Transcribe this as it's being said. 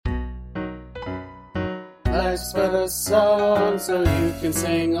Life's but a song, so you can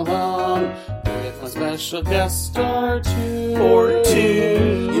sing along with my special guest star two. Or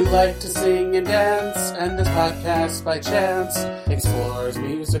two. You like to sing and dance, and this podcast by chance explores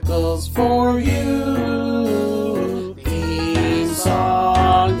musicals for you. Theme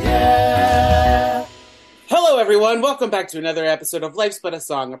song, yeah. Hello, everyone. Welcome back to another episode of Life's But a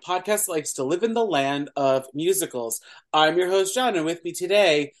Song, a podcast that likes to live in the land of musicals. I'm your host, John, and with me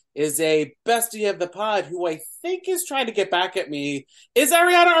today is a bestie of the pod who I think is trying to get back at me. Is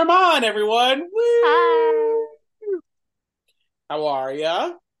Arianna Armon, everyone. Woo! Hi. How are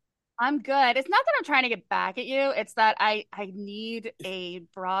ya? I'm good. It's not that I'm trying to get back at you. It's that I need a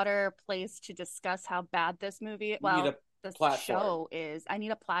broader place to discuss how bad this movie, this show is. I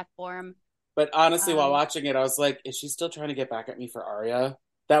need a platform. But honestly, while watching it, I was like, is she still trying to get back at me for Arya?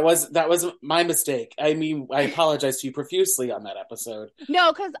 That was my mistake. I mean, I apologize to you profusely on that episode.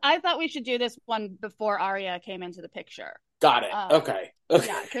 No, because I thought we should do this one before Arya came into the picture. Got it. Okay.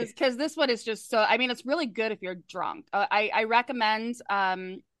 Yeah, because this one is just so, I mean, it's really good if you're drunk. I recommend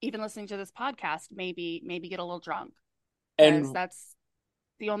even listening to this podcast, maybe get a little drunk. And that's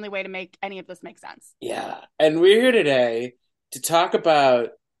the only way to make any of this make sense. Yeah. And we're here today to talk about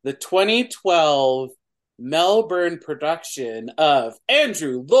the 2012 Melbourne production of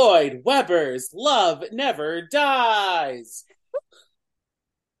Andrew Lloyd Webber's Love Never Dies.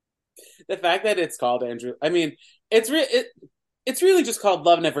 The fact that it's called Andrew, I mean, it's really just called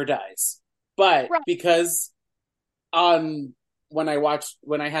Love Never Dies. But right. Because when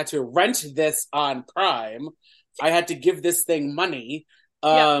I had to rent this on Prime, I had to give this thing money.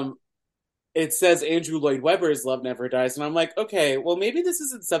 It says Andrew Lloyd Webber's Love Never Dies, and I'm like, okay, well, maybe this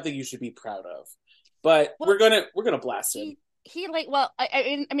isn't something you should be proud of. But we're gonna blast him.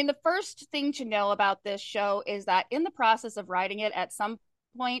 I mean, the first thing to know about this show is that in the process of writing it, at some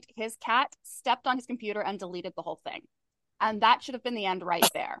point, his cat stepped on his computer and deleted the whole thing, and that should have been the end right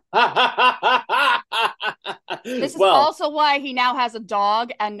there. This is also why he now has a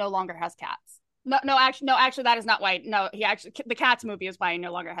dog and no longer has cats. No, actually, that is not why. No, the Cats movie is why he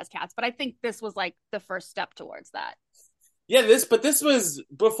no longer has cats. But I think this was like the first step towards that. Yeah, this was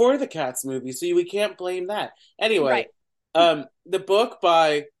before the Cats movie, so we can't blame that. Anyway, right. The book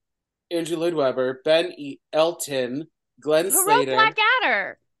by Andrew Lloyd Webber, Ben Elton, Glenn Slater. Who wrote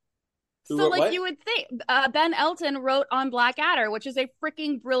Blackadder? What? You would think Ben Elton wrote on Blackadder, which is a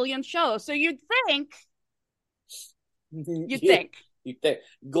freaking brilliant show. So you'd think. You'd think.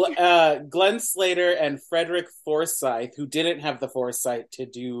 Glenn Slater and Frederick Forsyth, who didn't have the foresight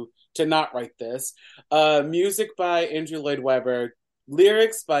to not write this. Music by Andrew Lloyd Webber.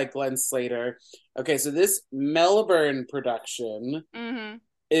 Lyrics by Glenn Slater. Okay, so this Melbourne production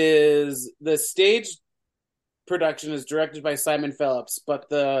is the stage production is directed by Simon Phillips, but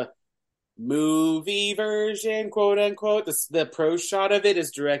the movie version, quote unquote, the pro shot of it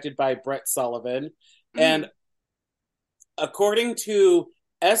is directed by Brett Sullivan. And according to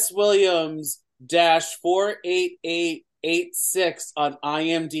S. Williams -48886 on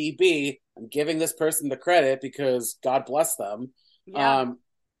IMDb, I'm giving this person the credit because God bless them. Yeah.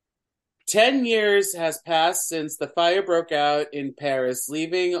 10 years has passed since the fire broke out in Paris,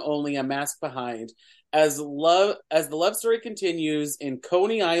 leaving only a mask behind. As the love story continues in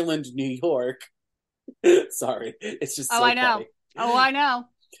Coney Island, New York. Sorry, it's just so I know. funny. Oh, I know.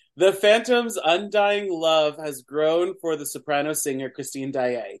 The Phantom's undying love has grown for the soprano singer Christine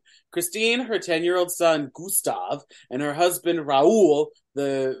Daae. Christine, her 10-year-old son Gustave, and her husband Raoul,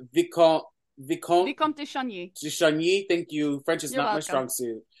 the Vicomte de Chagny. De Chagny, thank you. French is You're not welcome. My strong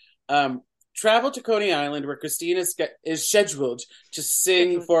suit. Travel to Coney Island, where Christine is scheduled to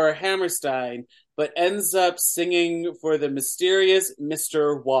sing for Hammerstein, but ends up singing for the mysterious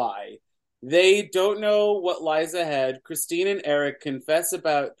Mr. Y. They don't know what lies ahead. Christine and Eric confess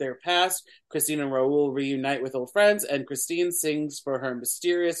about their past. Christine and Raoul reunite with old friends, and Christine sings for her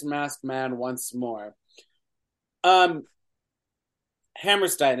mysterious masked man once more.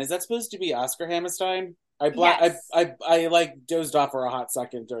 Hammerstein, is that supposed to be Oscar Hammerstein? Yes. I like dozed off for a hot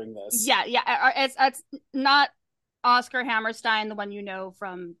second during this. Yeah. It's not Oscar Hammerstein, the one you know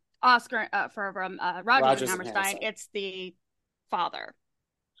from Rogers and Hammerstein. It's the father.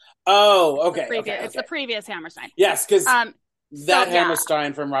 Oh, okay. It's the previous Hammerstein. Yes, because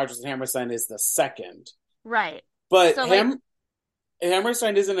Hammerstein from Rogers and Hammerstein is the second. Right. But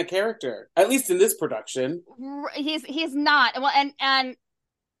Hammerstein isn't a character, at least in this production. He's not. Well, and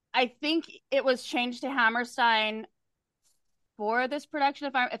I think it was changed to Hammerstein for this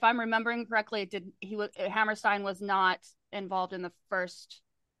production. If I'm remembering correctly, Hammerstein was not involved in the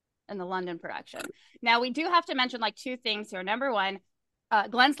London production. Now we do have to mention like two things here. Number one,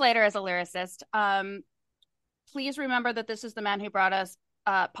 Glenn Slater is a lyricist. please remember that this is the man who brought us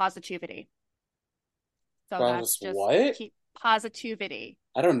Positivity. So that's just what? keep Positivity.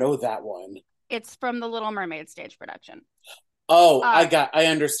 I don't know that one. It's from the Little Mermaid stage production. Oh, I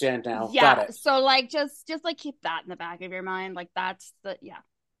understand now. Yeah. Got it. So like just like keep that in the back of your mind. Like that's the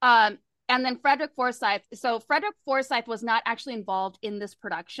and then Frederick Forsyth. So Frederick Forsyth was not actually involved in this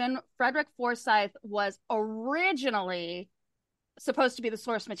production. Frederick Forsyth was originally supposed to be the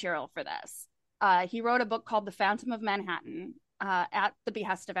source material for this. He wrote a book called The Phantom of Manhattan at the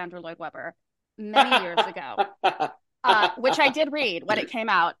behest of Andrew Lloyd Webber many years ago, which I did read when it came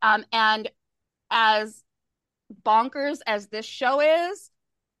out. And as bonkers as this show is,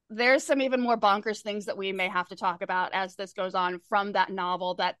 there's some even more bonkers things that we may have to talk about as this goes on from that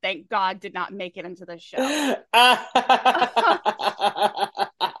novel that, thank God, did not make it into this show.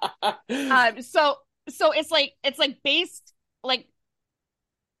 So it's like based, like,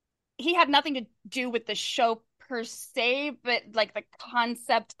 he had nothing to do with the show per se, but like the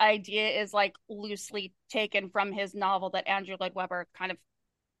concept idea is like loosely taken from his novel that Andrew Lloyd Webber kind of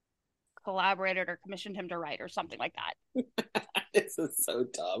collaborated or commissioned him to write or something like that. This is so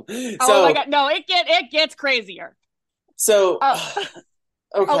dumb. Oh my God, no, it gets crazier. So okay.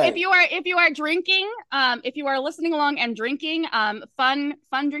 Oh, if you are drinking, if you are listening along and drinking, fun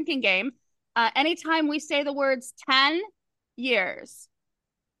drinking game. Anytime we say the words 10 years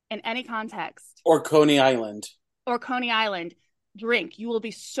in any context, or Coney Island, drink. You will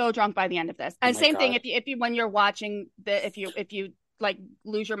be so drunk by the end of this. And same thing if you when you're watching if you like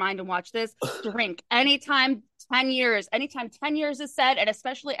lose your mind and watch this, drink. Anytime 10 years is said, and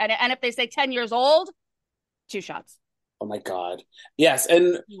especially and if they say 10 years old, 2 shots. Oh my God. Yes,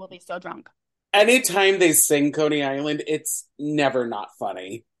 and you will be so drunk. Anytime they sing Coney Island, it's never not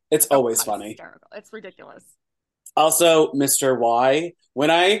funny. It's always funny. Hysterical. It's ridiculous. Also, Mr. Y,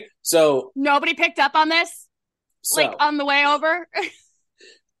 nobody picked up on this? Like on the way over?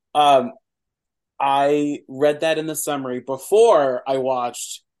 I read that in the summary before I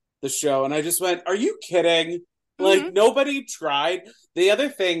watched the show, and I just went, are you kidding? Like, nobody tried. The other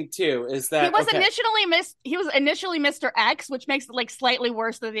thing, too, is that he was initially Mr. X, which makes it like slightly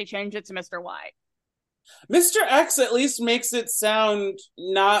worse that they changed it to Mr. Y. Mr. X at least makes it sound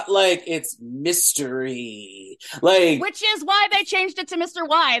not like it's mystery. Like, which is why they changed it to Mr.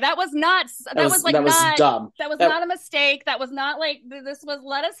 Y. That was not dumb. That was not a mistake. That was not like, this was,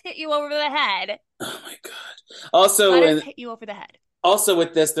 let us hit you over the head. Oh my God. Also, let us hit you over the head. Also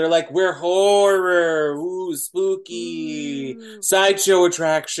with this, they're like, we're horror, ooh, spooky, sideshow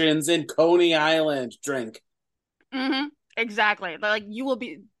attractions in Coney Island. Drink. Exactly. Like, you will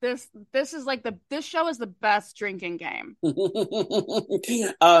be this is like this show is the best drinking game.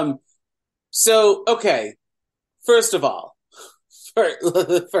 So okay. First of all,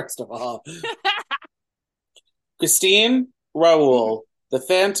 Christine, Raoul, the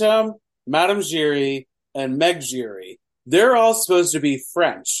Phantom, Madame Giry, and Meg Giry. They're all supposed to be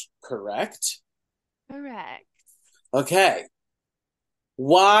French, correct? Correct. Okay.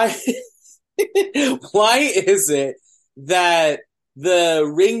 Why is it that the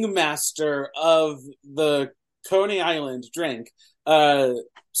ringmaster of the Coney Island drink,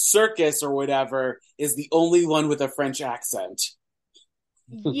 circus or whatever, is the only one with a French accent?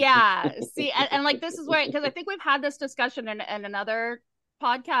 Yeah. See, and like, this is where, because I think we've had this discussion in another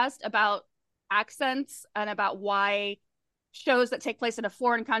podcast about accents and about why shows that take place in a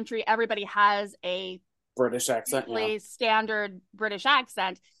foreign country, everybody has a British accent, standard British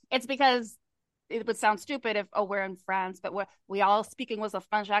accent. It's because it would sound stupid if, we're in France, but we all speaking with a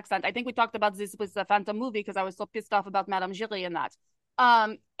French accent. I think we talked about this with the Phantom movie because I was so pissed off about Madame Giry and that.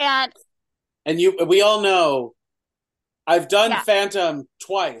 We all know I've done Phantom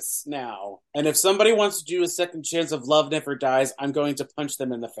twice now, and if somebody wants to do a second chance of Love Never Dies, I'm going to punch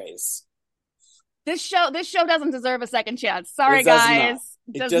them in the face. This show doesn't deserve a second chance. Sorry, guys.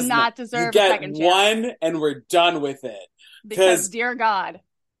 It does not deserve a second chance. You get one, and we're done with it. Because, dear God.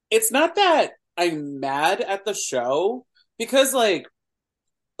 It's not that I'm mad at the show, because, like,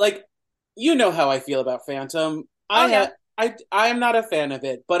 you know how I feel about Phantom. I am not a fan of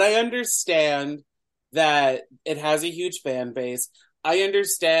it, but I understand that it has a huge fan base. I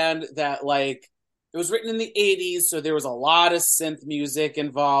understand that, like, it was written in the 80s, so there was a lot of synth music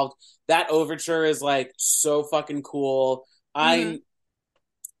involved. That overture is, like, so fucking cool. I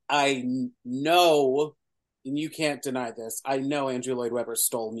know, and you can't deny this, I know Andrew Lloyd Webber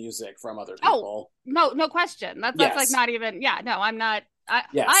stole music from other people. Oh, no question. That's like not even, I'm not,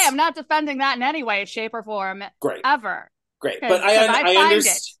 I am not defending that in any way, shape, or form. Great. Ever. Great. But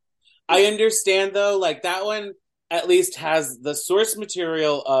I understand, though, like, that one at least has the source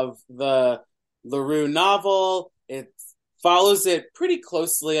material of the LaRue novel. It follows it pretty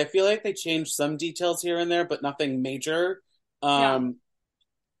closely. I feel like they changed some details here and there, but nothing major. Yeah. Um,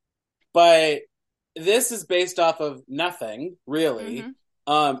 but this is based off of nothing, really.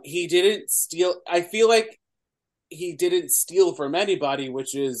 Hmm. He didn't steal. I feel like he didn't steal from anybody,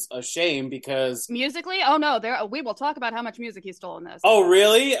 which is a shame because. Musically, oh no, there we will talk about how much music he stole in this. Oh,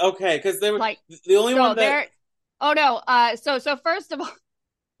 really? Okay, because they were Like, the only no, one that there. Oh no. So first of all,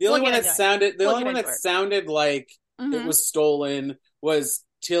 the we'll only get one that into it. sounded the We'll only get one into that it. sounded like it Hmm. was stolen was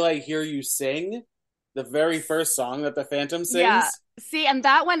 "Till I Hear You Sing," the very first song that the Phantom Yeah. sings. See, and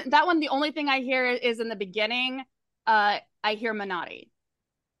that one, the only thing I hear is in the beginning. I hear Minotti.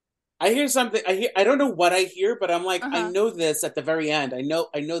 I hear something. I don't know what I hear, but I'm like, I Uh-huh. know this at the very end. I know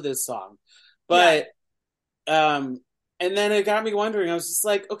this song, Yeah. but um, and then it got me wondering. I was just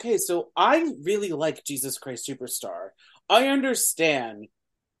like, okay, so I really like Jesus Christ Superstar. I understand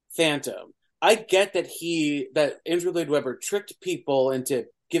Phantom. I get that Andrew Lloyd Webber tricked people into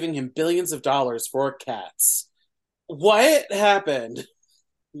giving him billions of dollars for cats. What happened?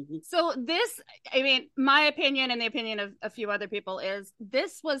 So this, I mean, my opinion and the opinion of a few other people is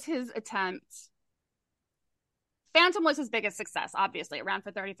this was his attempt. Phantom was his biggest success, obviously. It ran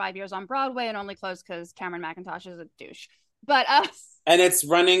for 35 years on Broadway and only closed because Cameron McIntosh is a douche. But And it's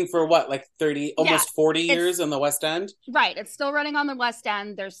running for what, like 30, yeah, almost 40 it's years in the West End? right. It's still running on the West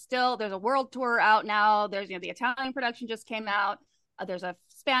End. There's a world tour out now. There's the Italian production just came out. There's a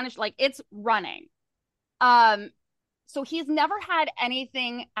Spanish, like it's running. Um, so he's never had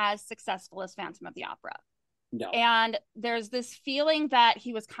anything as successful as Phantom of the Opera. No. And there's this feeling that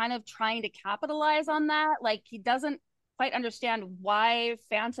he was kind of trying to capitalize on that. Like he doesn't quite understand why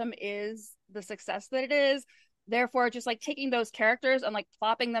Phantom is the success that it is. Therefore, just like taking those characters and like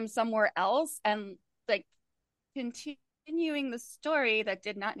plopping them somewhere else and like continuing the story that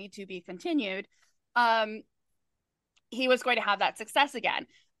did not need to be continued. Um, he was going to have that success again.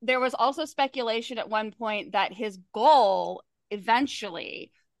 There was also speculation at one point that his goal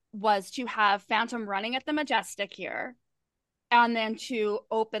eventually was to have Phantom running at the Majestic here and then to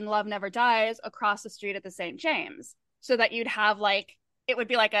open Love Never Dies across the street at the St. James so that you'd have like, it would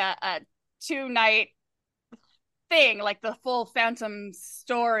be like a 2 night thing, like the full Phantom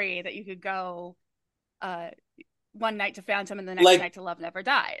story that you could go uh, one night to Phantom and the next Like night to Love Never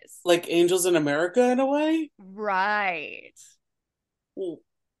Dies. like Angels in America in a way? Right.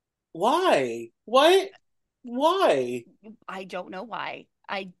 Why? What? Why? I don't know why.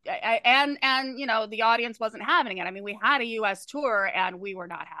 And the audience wasn't having it. I mean, we had a U.S. tour and we were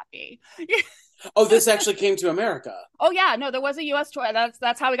not happy. Oh, this actually came to America. Oh yeah, no, there was a U.S. tour.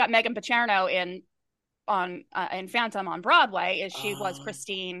 That's how we got Megan Pacherno in Phantom on Broadway. Is she was Uh,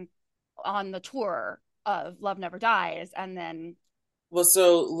 Christine on the tour of Love Never Dies, and then well,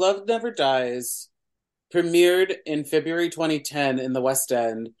 so Love Never Dies premiered in February 2010 in the West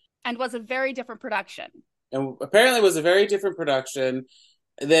End, and was a very different production. and apparently was a very different production.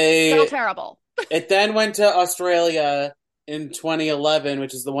 Still They terrible. It then went to Australia in 2011,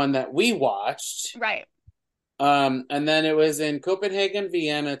 which is the one that we watched. Right. And then it was in Copenhagen,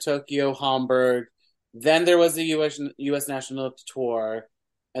 Vienna, Tokyo, Hamburg. Then there was a US national tour,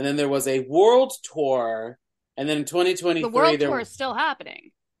 and then there was a world tour, and then in The 2023 world there tour is still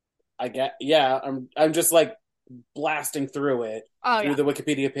happening. I get yeah, I'm just like blasting through it Oh through yeah. the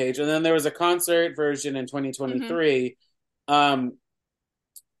Wikipedia page, and then there was a concert version in Mm-hmm. 2023. Um,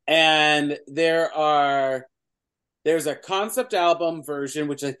 and there's a concept album version,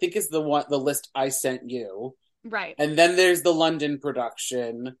 which I think is the list I sent you, Right. and then there's the London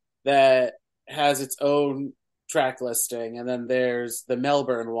production that has its own track listing, and then there's the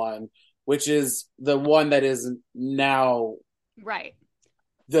Melbourne one, which is the one that is now Right.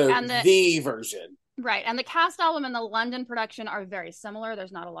 the And the the version. Right. And the cast album and the London production are very similar.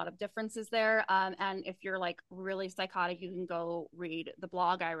 There's not a lot of differences there. And if you're like really psychotic, you can go read the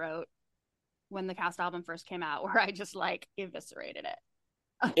blog I wrote when the cast album first came out, where I just like eviscerated it.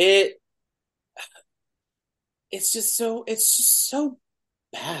 It it's just so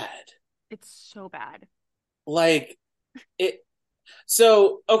bad. It's so bad. Like it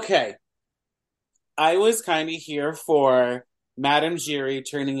so okay. I was kind of here for Madame Giry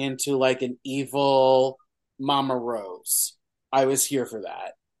turning into like an evil Mama Rose. I was here for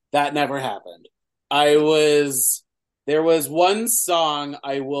that. That never happened. I was There was one song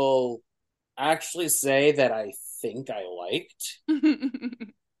I will actually say that I think I liked,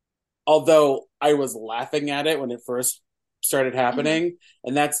 although I was laughing at it when it first started Mhm. happening,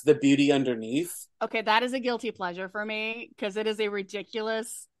 and that's The Beauty Underneath. Okay, that is a guilty pleasure for me because it is a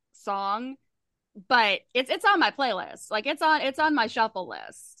ridiculous song. but it's on my playlist. Like it's on my shuffle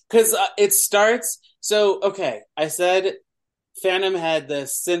list. Because it starts. So okay, I said Phantom had the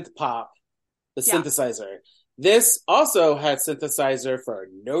synth pop, the Yeah. synthesizer. This also had synthesizer for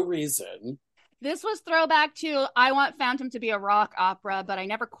no reason. This was throwback to I want Phantom to be a rock opera, but I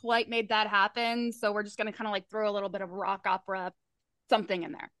never quite made that happen. So we're just gonna kind of like throw a little bit of rock opera something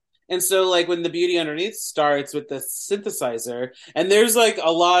in there. And so, like, when the beauty underneath starts with the synthesizer, and there's like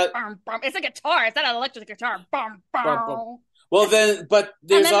a lot. It's a guitar. It's not an electric guitar. Well, then, but And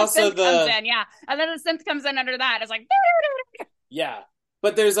there's then the also synth comes in, yeah. And then the synth comes in under that. It's like, yeah.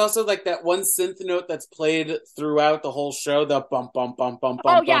 But there's also like that one synth note that's played throughout the whole show, the bump bump bump bump oh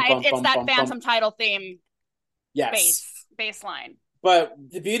bump yeah, bump bump it's bump that bump Phantom bump. title theme Yes. bass line. But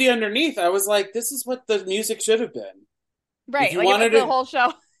the beauty underneath, I was like, this is what the music should have been. Right. If you Like wanted the it, whole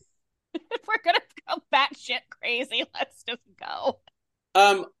show. If we're gonna go batshit crazy, let's just go.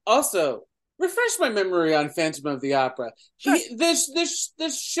 also refresh my memory on Phantom of the Opera. Sure.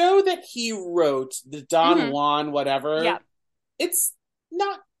 This show that he wrote, the Don Juan whatever. Yeah. It's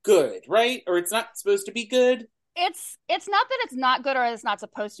not good, right? Or it's not supposed to be good. It's not that it's not good or it's not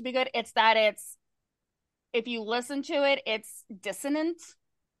supposed to be good. It's that it's if you listen to it, it's dissonant.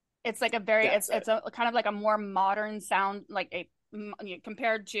 It's like a very it's a kind of like a more modern sound, like a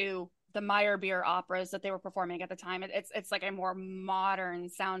compared to the Meyerbeer operas that they were performing at the time. It's like a more modern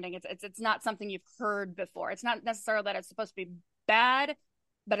sounding. It's not something you've heard before. It's not necessarily that it's supposed to be bad,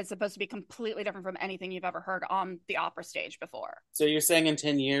 but it's supposed to be completely different from anything you've ever heard on the opera stage before. So you're saying in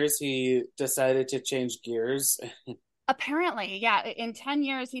 10 years he decided to change gears? Apparently, yeah. In 10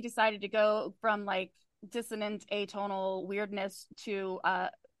 years he decided to go from like dissonant atonal weirdness to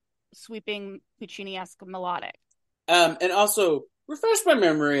sweeping Puccini-esque melodic. And also refresh my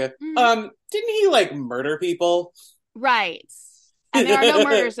memory. Didn't he like murder people? Right. And there are no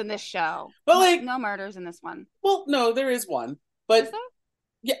murders in this show. But like no murders in this one. Well, no, there is one. But is there?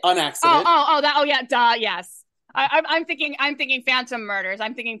 Yeah, on accident. Oh yeah, duh, yes. I'm thinking Phantom murders.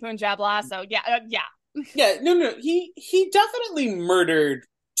 I'm thinking Punjab Lasso. Yeah, yeah. Yeah, no. He definitely murdered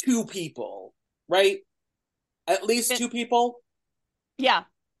two people, right? At least two people. Yeah.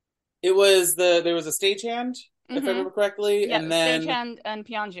 There was a stagehand, if I remember correctly, yeah, and then stagehand and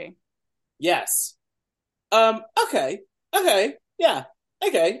Pianji. Yes. Okay. Yeah.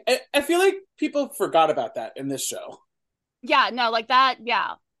 Okay. I feel like people forgot about that in this show. Yeah. No. Like that.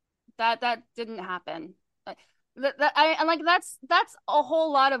 Yeah. That didn't happen. That's a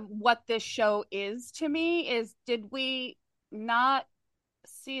whole lot of what this show is to me. Is did we not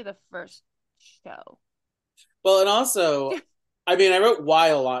see the first show? Well, and also, I mean, I wrote why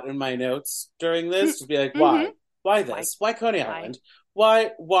a lot in my notes during this to be like, why? Why this? Why Coney Island? Why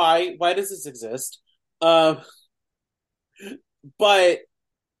does this exist? But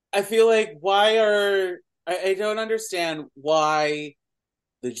I feel like I don't understand why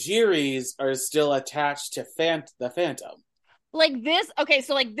the Jiris are still attached to the Phantom. Like this, okay,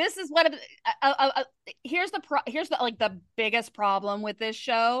 so like this is what here's the like the biggest problem with this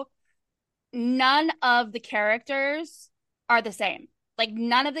show. None of the characters are the same. Like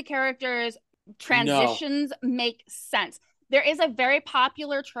none of the characters transitions make sense. There is a very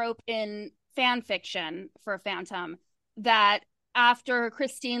popular trope in fan fiction for Phantom that after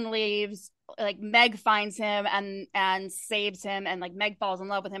Christine leaves, like Meg finds him and saves him, and like Meg falls in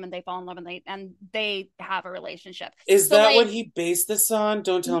love with him, and they fall in love, and they have a relationship. Is that like, what he based this on?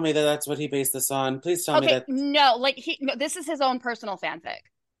 Don't tell me that that's what he based this on. Please tell me that. No, like this is his own personal fanfic.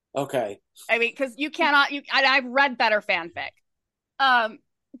 Okay. I mean, because you cannot. I've read better fanfic.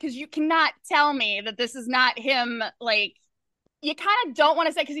 Because you cannot tell me that this is not him. Like, you kind of don't want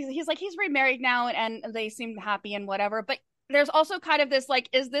to say because he's remarried now and they seem happy and whatever. But there's also kind of this like,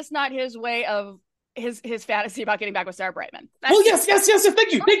 is this not his way of his fantasy about getting back with Sarah Brightman? Well, yes.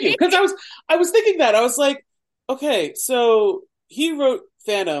 Thank you. Because I was thinking that I was like, okay, so he wrote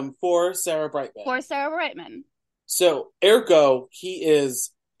Phantom for Sarah Brightman. So ergo, he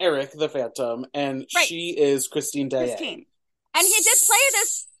is Eric the Phantom, and she is Christine Day. And he did play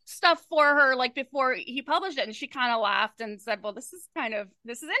this stuff for her like before he published it, and she kind of laughed and said, well, this is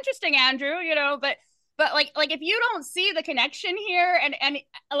interesting, Andrew, you know, but like if you don't see the connection here, and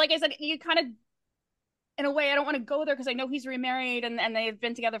like I said, you kind of, in a way, I don't want to go there because I know he's remarried and they've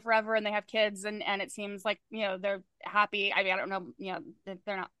been together forever and they have kids, and it seems like, you know, they're happy. I mean, I don't know, you know,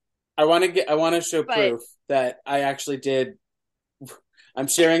 they're not. I want to show proof that I actually did. I'm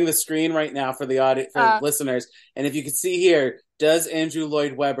sharing the screen right now for the audience, for listeners, and if you can see here, does Andrew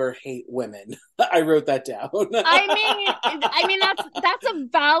Lloyd Webber hate women? I wrote that down. I mean that's a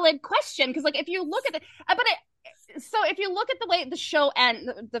valid question, because like if you look at so if you look at the way the show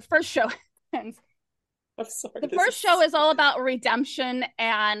and the first show And I'm sorry. the This first show is. is all about redemption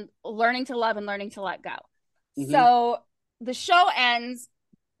and learning to love and learning to let go. Mm-hmm. So the show ends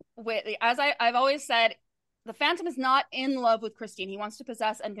with, as I've always said, the Phantom is not in love with Christine. He wants to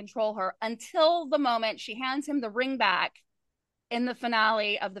possess and control her until the moment she hands him the ring back in the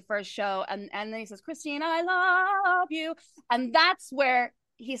finale of the first show. And then he says, Christine, I love you. And that's where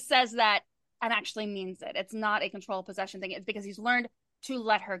he says that and actually means it. It's not a control possession thing. It's because he's learned to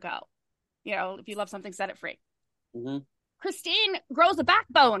let her go. You know, if you love something, set it free. Mm-hmm. Christine grows a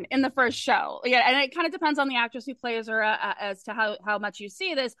backbone in the first show. Yeah, and it kind of depends on the actress who plays her as to how much you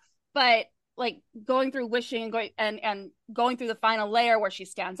see this. But like going through wishing and going through the final layer where she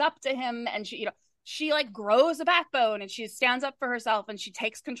stands up to him and she like grows a backbone and she stands up for herself and she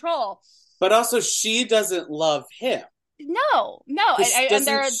takes control. But also, she doesn't love him. No, and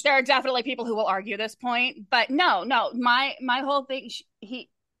there are definitely people who will argue this point, but no. My whole thing, he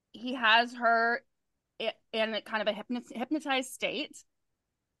has her in a kind of a hypnotized state,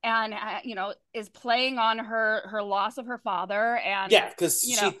 and is playing on her loss of her father, and Yeah, because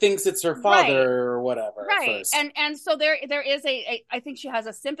she thinks it's her father right, or whatever at right, first. and so there is I think she has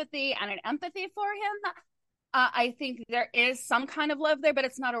a sympathy and an empathy for him. I think there is some kind of love there, but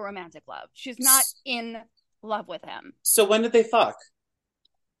it's not a romantic love. She's not in love with him. So when did they fuck?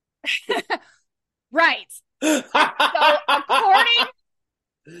 Right. So according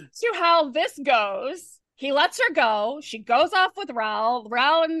to how this goes, he lets her go. She goes off with Raul.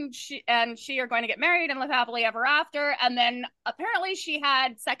 Raul and she are going to get married and live happily ever after. And then apparently she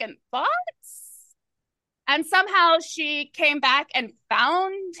had second thoughts. And somehow she came back and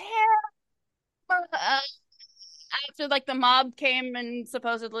found him after like the mob came and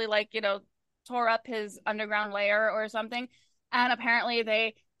supposedly tore up his underground lair or something. And apparently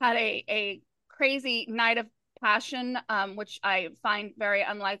they had a crazy night of passion, which I find very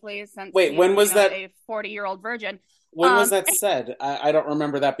unlikely since Wait, when was that? A 40-year-old virgin. When was that said? I don't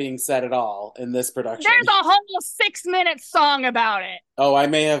remember that being said at all in this production. There's a whole 6-minute song about it. Oh, I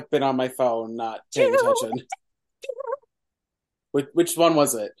may have been on my phone, not paying attention. Which one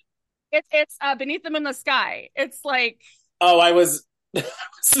was it? It's Beneath Them in the Sky. It's like, oh, I was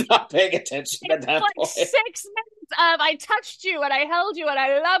not paying attention at that like point. 6 minutes of I touched you and I held you and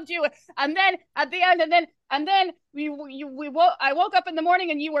I loved you, and then at the end, and then I woke up in the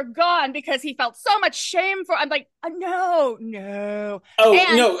morning and you were gone because he felt so much shame for. I'm like, no. Oh,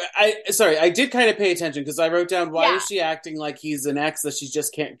 no, I did kind of pay attention because I wrote down, why is she acting like he's an ex that she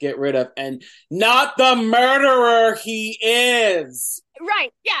just can't get rid of, and not the murderer he is.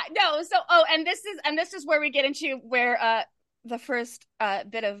 Right. Yeah. No. So, and this is where we get into where the first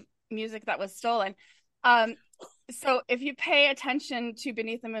bit of music that was stolen. So if you pay attention to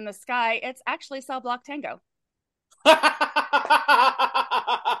Beneath Them in the Sky, it's actually Cell Block Tango. To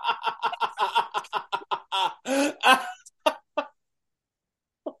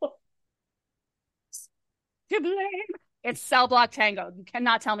blame. It's Cell Block Tango. You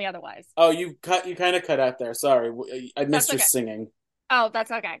cannot tell me otherwise. Oh, you kind of cut out there. Sorry, I missed your singing. Oh,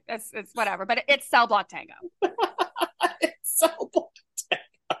 that's okay. It's whatever. But it's Cell Block Tango. It's Cell Block Tango.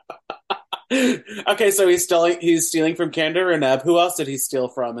 Okay, so he's stealing from Candor and Ebb. Who else did he steal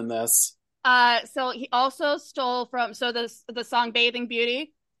from in this? So he also stole from the song Bathing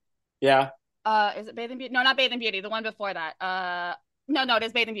Beauty. Yeah. Is it Bathing Beauty? No, not Bathing Beauty. The one before that. No, it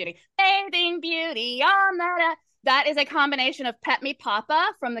is Bathing Beauty. Bathing Beauty on that. That is a combination of Pet Me Papa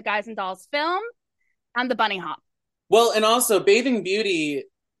from the Guys and Dolls film and the Bunny Hop. Well, and also Bathing Beauty.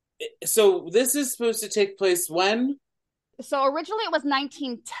 So this is supposed to take place when? So originally it was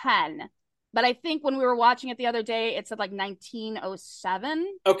 1910. But I think when we were watching it the other day, it said like 1907.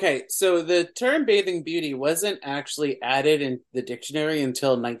 Okay, so the term bathing beauty wasn't actually added in the dictionary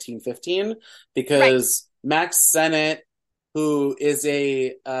until 1915 because Max Sennett, who is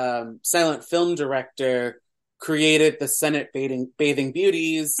a silent film director, created the Sennett bathing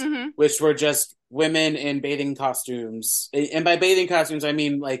beauties, which were just women in bathing costumes. And by bathing costumes, I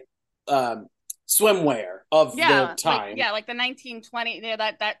mean like swimwear of the time. Like the 1920,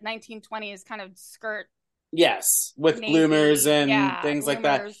 that 1920s kind of skirt. Yes, with navy, bloomers and things like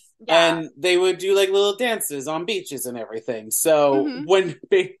that. Yeah. And they would do like little dances on beaches and everything. So when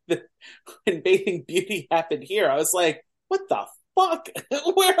Bathing Beauty happened here, I was like, what the fuck?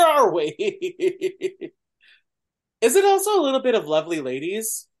 Where are we? Is it also a little bit of Lovely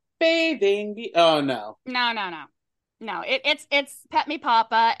Ladies? Bathing Beauty? Oh, no. No, it's Pet Me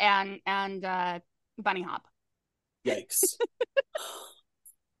Papa and Bunny Hop. Yikes.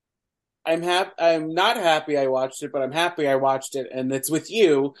 I'm not happy I watched it, but I'm happy I watched it, and it's with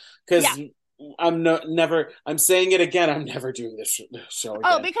you because I'm saying it again. I'm never doing this show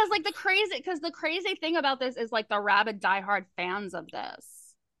Oh, again. because like the crazy thing about this is like the rabid diehard fans of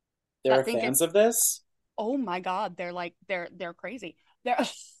this There are that think fans it's, of this. oh my god, they're like they're crazy. They're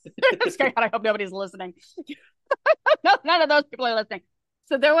God, I hope nobody's listening. No, none of those people are listening.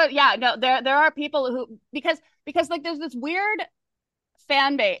 So there was, yeah, no, there are people who, because like there's this weird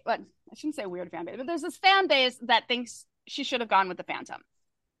fan base, but I shouldn't say weird fan base, but there's this fan base that thinks she should have gone with the Phantom.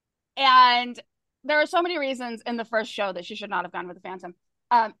 And there are so many reasons in the first show that she should not have gone with the Phantom.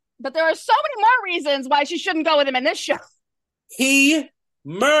 But there are so many more reasons why she shouldn't go with him in this show. He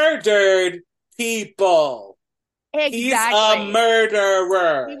murdered people. He's a Exactly.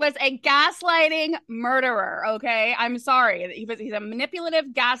 murderer. He was a gaslighting murderer. Okay, I'm sorry. He's a manipulative,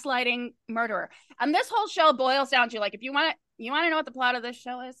 gaslighting murderer. And this whole show boils down to, like, if you want to know what the plot of this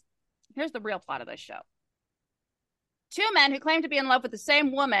show is, here's the real plot of this show. Two men who claim to be in love with the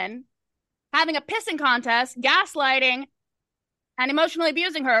same woman having a pissing contest, gaslighting, and emotionally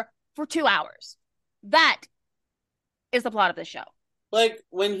abusing her for 2 hours. That is the plot of this show. Like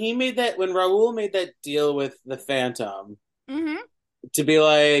when Raul made that deal with the Phantom Mm-hmm. to be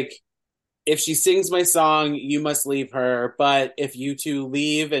like, if she sings my song, you must leave her. But if you two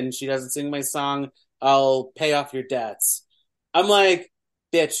leave and she doesn't sing my song, I'll pay off your debts. I'm like,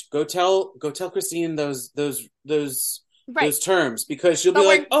 bitch, go tell Christine Right. those terms, because she'll But be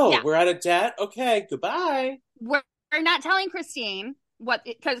like, oh, yeah, we're out of debt. Okay, goodbye. we're not telling Christine what,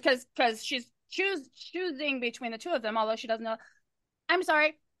 because she's choosing between the two of them, although she doesn't know. I'm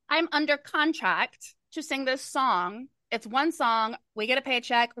sorry, I'm under contract to sing this song. It's one song. We get a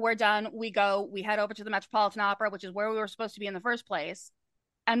paycheck. We're done. We go. We head over to the Metropolitan Opera, which is where we were supposed to be in the first place,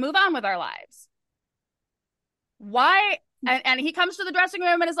 and move on with our lives. Why? And he comes to the dressing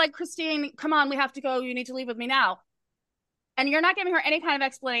room and is like, Christine, come on, we have to go. You need to leave with me now. And you're not giving her any kind of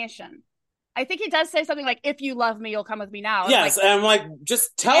explanation. I think he does say something like, if you love me, you'll come with me now. Yes, like, and I'm like,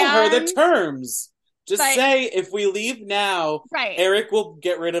 just tell her the terms. Just but, say, if we leave now, right, Eric will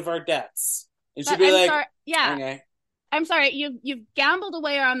get rid of our debts. And she'll but be I'm like, sorry, yeah, okay. I'm sorry, you've gambled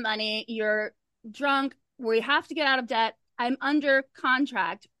away our money. You're drunk. We have to get out of debt. I'm under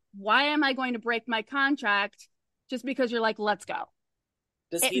contract. Why am I going to break my contract just because you're like, let's go?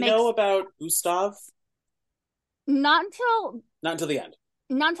 Does It he makes know about Gustav? not until Not until the end.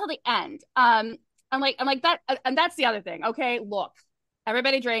 not until the end. I'm like that, and that's the other thing. Okay, look,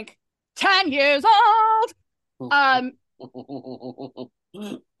 everybody drink. 10 years old.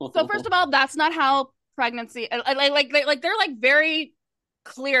 So first of all, that's not how pregnancy. Like they're like very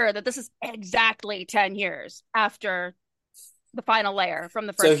clear that this is exactly 10 years after the final layer from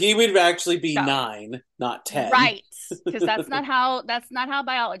the first. So he would actually be show. 9, not 10. Right? Because that's not how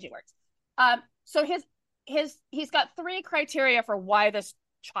biology works. So he's got 3 criteria for why this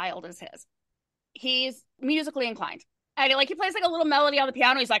child is his. He's musically inclined. And he plays like a little melody on the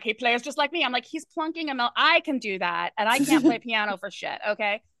piano. He's like, he plays just like me. I'm like, he's plunking a melody. I can do that, and I can't play piano for shit.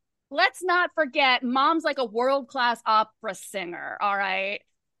 Okay, let's not forget, mom's like a world-class opera singer. All right,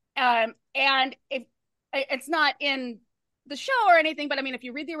 and if it's not in the show or anything, but I mean, if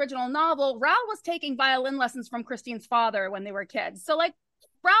you read the original novel, Raul was taking violin lessons from Christine's father when they were kids. So like,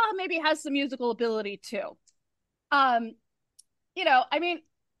 Raul maybe has some musical ability too. I mean,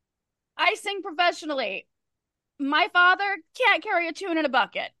 I sing professionally. My father can't carry a tune in a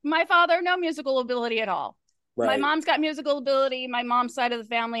bucket. My father, no musical ability at all. Right. My mom's got musical ability. My mom's side of the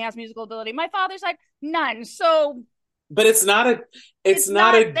family has musical ability. My father's side, none. So, but it's not an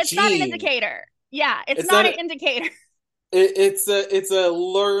indicator. Yeah, it's not an indicator. It's a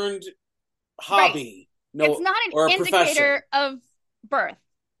learned hobby. Right. No, it's not an indicator of birth.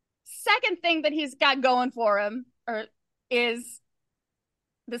 Second thing that he's got going for him is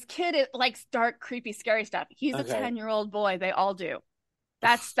this kid likes dark, creepy, scary stuff. He's a 10-year-old boy. They all do.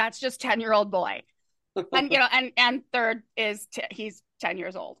 That's just 10-year-old boy. And and third is he's 10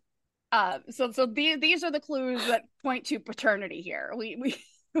 years old. So these are the clues that point to paternity here. We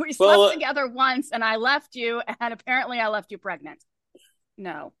slept together once, and I left you, and apparently I left you pregnant.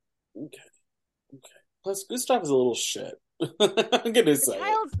 No. Okay. Plus, Gustav is a little shit. I'm gonna say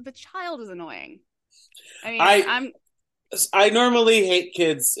the child is annoying. I mean, I normally hate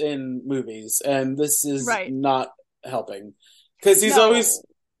kids in movies, and this is not helping, because he's always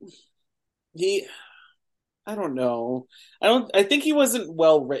I don't know. I think he wasn't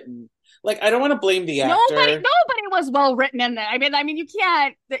well written. Like, I don't want to blame the actor. Nobody was well written in that. I mean, you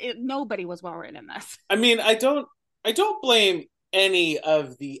can't. Nobody was well written in this. I mean, I don't blame any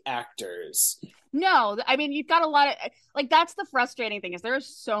of the actors. No, I mean, you've got a lot of, like, that's the frustrating thing is there's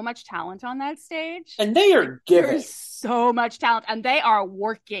so much talent on that stage. And they Like, are giving. there's so much talent and they are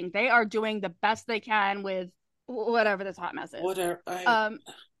working. They are doing the best they can with whatever this hot mess is. Whatever.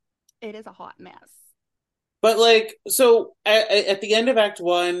 It is a hot mess. But like, so at the end of Act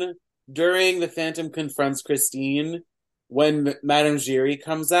One, during the Phantom confronts Christine, when Madame Giry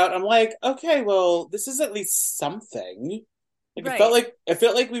comes out, I'm like, okay, well, this is at least something. Like Right. it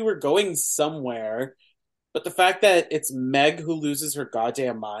felt like we were going somewhere. But the fact that it's Meg who loses her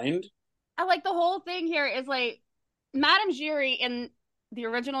goddamn mind. I like the whole thing here is like Madame Giry in the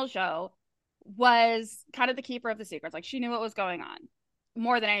original show was kind of the keeper of the secrets. Like she knew what was going on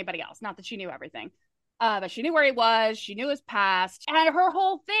more than anybody else. Not that she knew everything. But she knew where he was, she knew his past, and her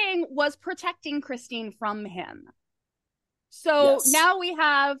whole thing was protecting Christine from him. So Yes. now we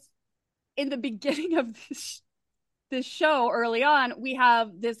have in the beginning of this show early on, we have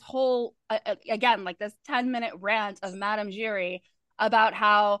this whole again like this 10-minute rant of Madame Giry about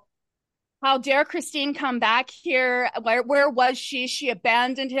how dare Christine come back here? Where was she? She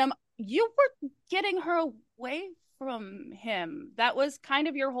abandoned him. You were getting her away from him. That was kind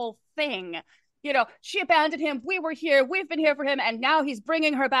of your whole thing. You know, she abandoned him. We were here. We've been here for him. And now he's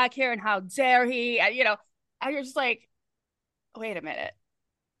bringing her back here. And how dare he? And, you know, and you're just like, wait a minute.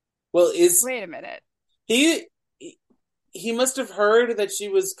 Well, Wait a minute. he he must have heard that she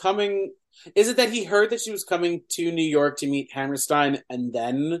was coming. Is it that he heard that she was coming to New York to meet Hammerstein and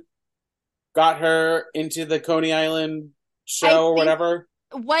then got her into the Coney Island show or whatever?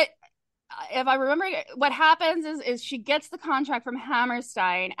 What if I remember what happens is she gets the contract from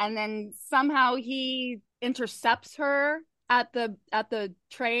Hammerstein and then somehow he intercepts her at the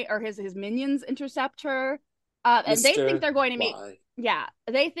train or his minions intercept her and they think they're going to meet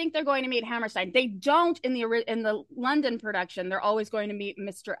they think they're going to meet Hammerstein. They don't in the London production. They're always going to meet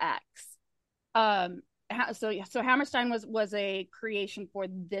Mr. X. So Hammerstein was a creation for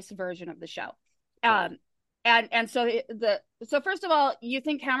this version of the show. And so first of all, you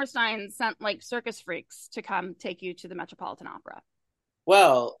think Hammerstein sent like circus freaks to come take you to the Metropolitan Opera?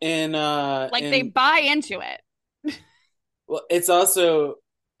 Well, they buy into it. Well, it's also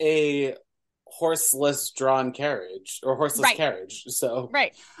a horseless drawn carriage or horseless carriage. So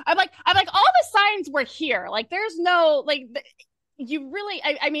right, I'm like all the signs were here. Like there's no like you really.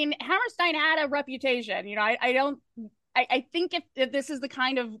 I mean, Hammerstein had a reputation. You know, I think if this is the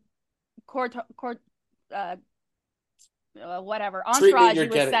kind of whatever entourage he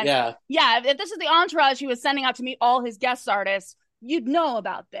was sending. If this is the entourage he was sending out to meet all his guest artists, you'd know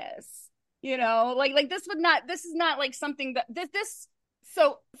about this. You know, like this is not like something that this.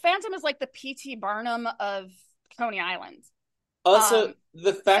 So Phantom is like the P.T. Barnum of Coney Island. Also,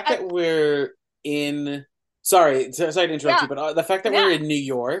 the fact that we're in. Sorry to interrupt you, but the fact that we're in New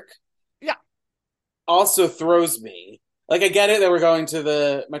York, also throws me. Like, I get it that we're going to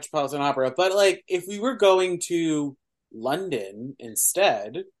the Metropolitan Opera, but, like, if we were going to London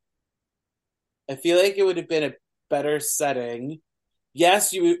instead, I feel like it would have been a better setting.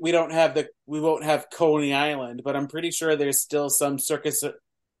 Yes, we won't have Coney Island, but I'm pretty sure there's still some circus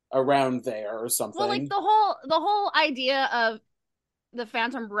around there or something. Well, like, the whole idea of the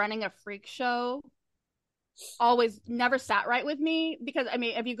Phantom running a freak show always never sat right with me, because, I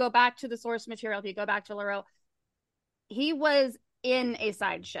mean, if you go back to the source material, if you go back to Leroux, he was in a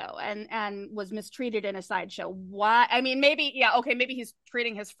sideshow and was mistreated in a sideshow. Why? I mean, maybe he's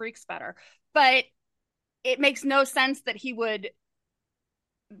treating his freaks better, but it makes no sense that he would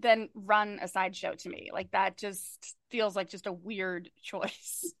then run a sideshow to me. Like, that just feels like just a weird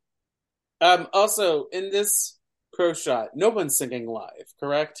choice. Also, in this pro shot, no one's singing live,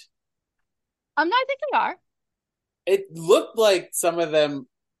 correct? No, I think they are. It looked like some of them.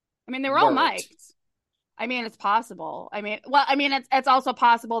 I mean, they were all mic'd. I mean, it's possible. I mean, it's also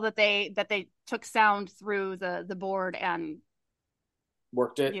possible that they took sound through the board and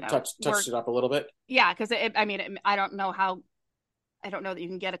worked it, touched it up a little bit. Yeah, because I don't know that you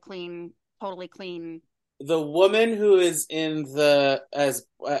can get a totally clean. The woman who is in as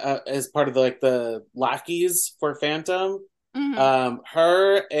part of the lackeys for Phantom,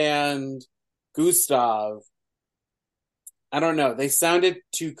 her and Gustav, I don't know. They sounded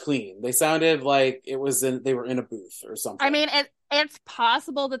too clean. They sounded like they were in a booth or something. I mean, it's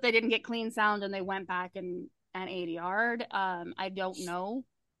possible that they didn't get clean sound and they went back and ADR'd. I don't know.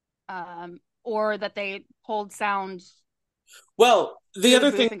 Or that they pulled sound. Well, the other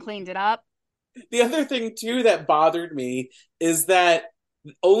thing and cleaned it up. The other thing too that bothered me is that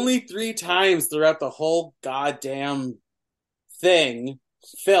only 3 times throughout the whole goddamn film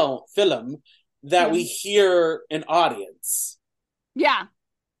that we hear an audience. Yeah.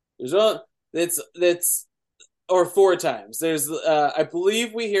 That's or four times. There's I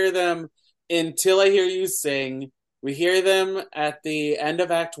believe we hear them in Till I Hear You Sing. We hear them at the end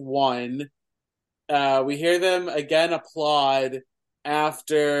of Act 1. We hear them again applaud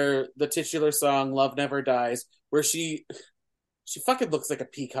after the titular song "Love Never Dies," where she fucking looks like a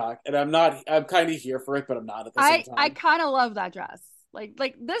peacock, and I'm kind of here for it, but I'm not at the same I time. kind of love that dress. Like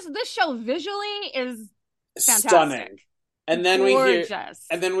this show visually is Stunning. fantastic, And then gorgeous.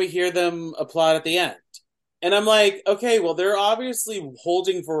 we hear them applaud at the end. And I'm like, okay, well, they're obviously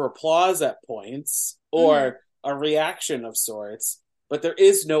holding for applause at points or a reaction of sorts, but there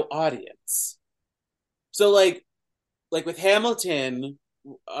is no audience. So like with Hamilton,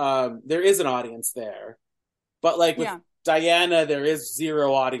 there is an audience there, but like with Yeah. Diana, there is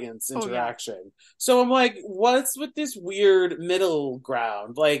zero audience Oh yeah. interaction. So I'm like, what's with this weird middle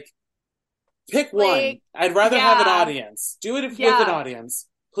ground? Like, pick one. Like, I'd rather have an yeah. audience. Do it with an Yeah. audience,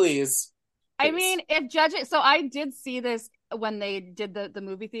 please. I Please. mean, if judging, so I did see this when they did the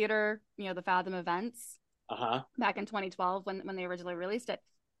movie theater, the Fathom events Uh-huh. back in 2012 when they originally released it.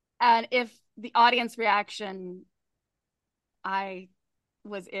 And if the audience reaction I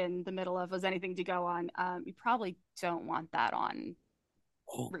was in the middle of was anything to go on, you probably don't want that on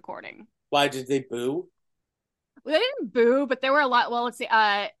recording. Why did they boo? Well, they didn't boo, but there were a lot. Well, let's see.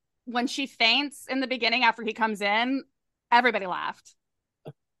 When she faints in the beginning after he comes in, everybody laughed.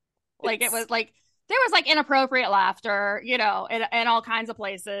 Like it was like there was like inappropriate laughter, in all kinds of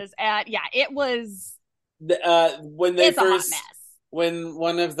places. And yeah, it was. When they It's a hot first mess. when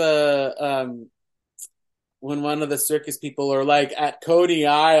one of the circus people are like at Coney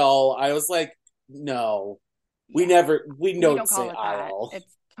Isle, I was like, no, we Yeah. we We don't don't call say it that. Isle.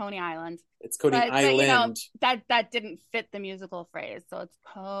 It's Coney Island. It's Coney But Island. that didn't fit the musical phrase. So it's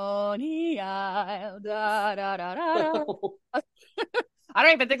Coney Island. Da, da, da, da, da. I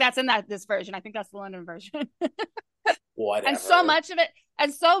don't even think that's in this version. I think that's the London version. Whatever. And so much of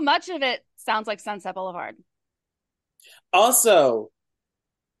it sounds like Sunset Boulevard Also,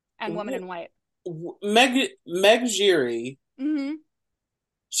 and Woman in White. Meg Giry, Mm-hmm.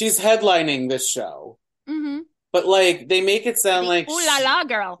 she's headlining this show, Mm-hmm. but like they make it sound like Ooh la la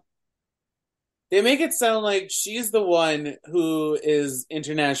girl. they make it sound like she's the one who is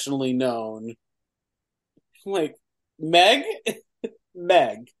internationally known. Like Meg,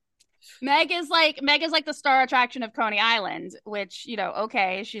 Meg. Meg is like the star attraction of Coney Island, which,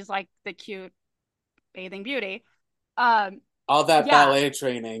 okay, she's like the cute bathing beauty. All that Yeah, ballet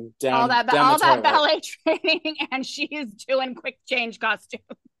training all down that down all the that toilet. ballet training, and she's doing quick change costumes.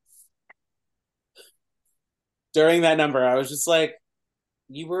 During that number, I was just like,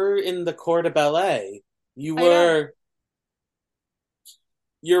 you were in the corps de ballet. You I know. were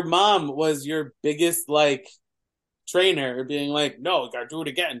your mom was your biggest like trainer being like, no, gotta do it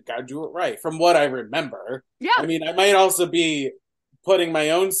again, gotta do it right, from what I remember. I Yeah. mean, I might also be putting my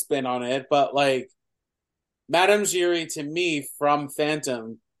own spin on it, but like Madame Giry to me from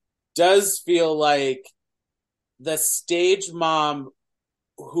Phantom does feel like the stage mom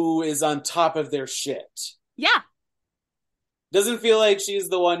who is on top of their shit. Yeah. Doesn't feel like she's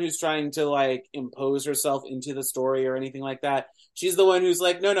the one who's trying to like impose herself into the story or anything like that. She's the one who's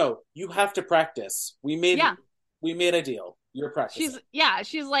like, no, you have to practice. Yeah. We made a deal. You're practicing.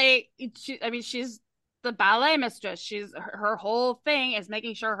 She's like she's the ballet mistress. She's her whole thing is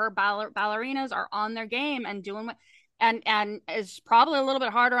making sure her ballerinas are on their game and doing what and it's probably a little bit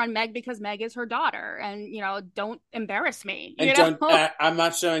harder on Meg because Meg is her daughter and don't embarrass me. And don't I'm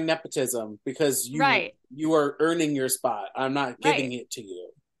not showing nepotism because Right. you are earning your spot. I'm not giving it to you.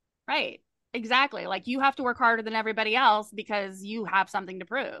 Right. Exactly. Like you have to work harder than everybody else because you have something to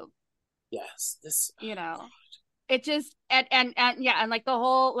prove. Yes. This It just and yeah, and like the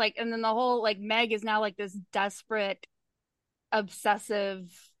whole like and then the whole like Meg is now like this desperate, obsessive.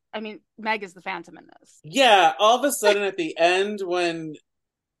 I mean, Meg is the Phantom in this. Yeah, all of a sudden at the end when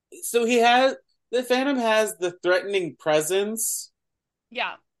the Phantom has the threatening presence.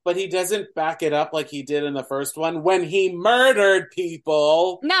 Yeah. But he doesn't back it up like he did in the first one when he murdered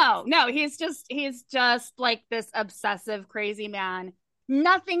people. No, he's just like this obsessive, crazy man.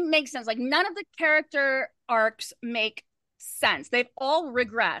 Nothing makes sense. Like none of the character arcs make sense. They've all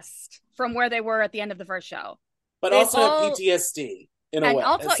regressed from where they were at the end of the first show. But also have PTSD in a way.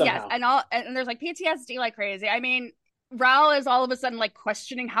 Also, somehow. yes, and there's like PTSD like crazy. I mean, Raul is all of a sudden like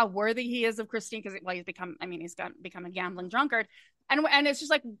questioning how worthy he is of Christine because he's become a gambling drunkard. And it's just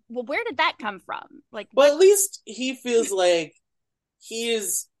like, well, where did that come from? Like, well, at least he feels like he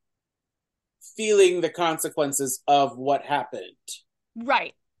is feeling the consequences of what happened.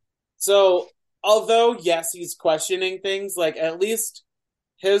 Right. So, although yes, he's questioning things, like at least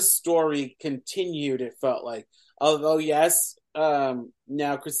his story continued, it felt like. Although, yes,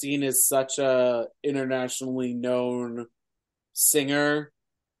 now Christine is such a internationally known singer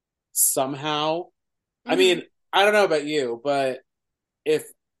somehow. I Mm-hmm. mean, I don't know about you, but if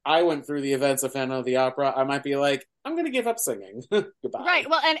I went through the events of Phantom of the Opera, I might be like, I'm going to give up singing. Right. Goodbye.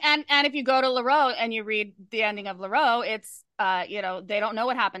 Well, and if you go to Leroux and you read the ending of Leroux, it's they don't know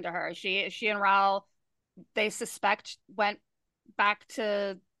what happened to her. She and Raoul, they suspect, went back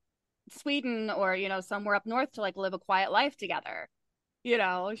to Sweden or somewhere up north to like live a quiet life together.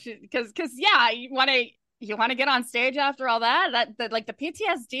 Because yeah, you want to get on stage after all that like the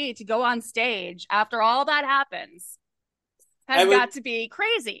PTSD to go on stage after all that happens I has would got to be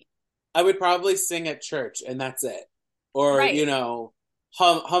crazy. I would probably sing at church and that's it. Or, Right.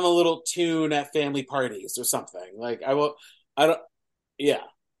 hum a little tune at family parties or something. Like I don't yeah.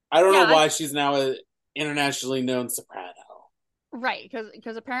 I don't know Yeah. why she's now an internationally known soprano. Right,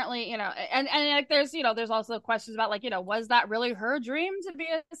 because apparently, and like there's also questions about like, was that really her dream to be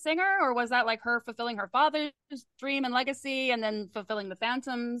a singer, or was that like her fulfilling her father's dream and legacy and then fulfilling the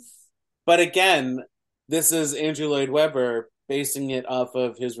Phantoms? But again, this is Andrew Lloyd Webber basing it off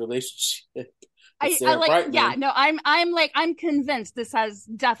of his relationship with I Sarah like, yeah, Brightman. no, I'm convinced this has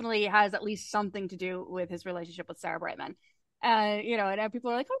definitely has at least something to do with his relationship with Sarah Brightman. And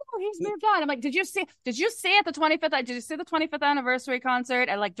people are like, oh no, he's moved on. I'm like, did you see at the 25th, did you see the 25th anniversary concert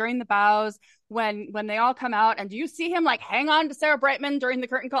and like during the bows when they all come out, and do you see him like hang on to Sarah Brightman during the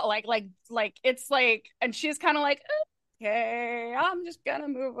curtain call? Like it's like, and she's kind of like, okay, I'm just gonna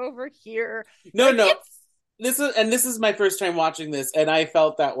move over here. No, Like no. it's This is my first time watching this, and I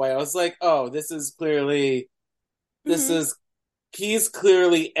felt that way. I was like, oh, this mhm. is he's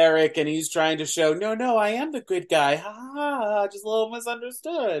clearly Eric, and he's trying to show, no, no, I am the good guy. Ha ha ha, just a little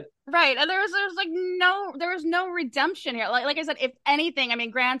misunderstood. Right. And there was no redemption here. Like I said, if anything, I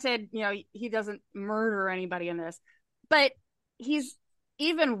mean, granted, he doesn't murder anybody in this, but he's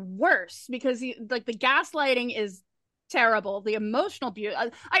even worse because he like the gaslighting is terrible. The emotional abuse.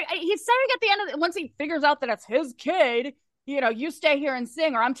 He's saying at the end of once he figures out that it's his kid, you stay here and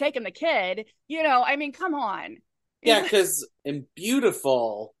sing or I'm taking the kid. I mean, come on. Yeah, because in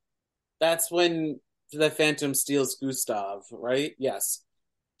Beautiful, that's when the Phantom steals Gustav, right? Yes.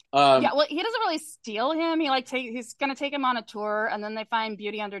 Yeah, Um, well, he doesn't really steal him. He's gonna take him on a tour, and then they find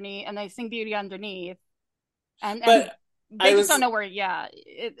Beauty Underneath, and they sing Beauty Underneath, and but they I just don't was, know where. Yeah,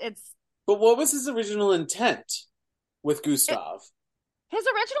 it's but what was his original intent with it, Gustav? his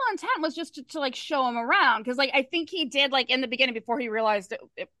original intent was just to like show him around because like I think he did like in the beginning before he realized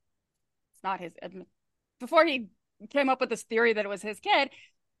it's not his before he came up with this theory that it was his kid.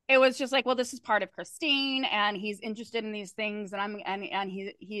 It was just like, well, this is part of Christine, and he's interested in these things, and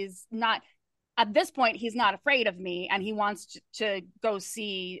he's not at this point he's not afraid of me, and he wants to go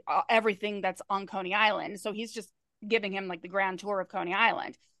see everything that's on Coney Island. So he's just giving him like the grand tour of Coney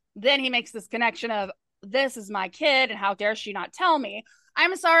Island. Then he makes this connection of this is my kid, and how dare she not tell me?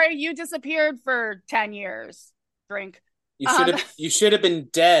 I'm sorry, you disappeared for 10 years. Drink. Um, You should have been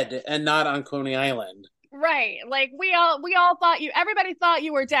dead and not on Coney Island. Right. Like we all thought everybody thought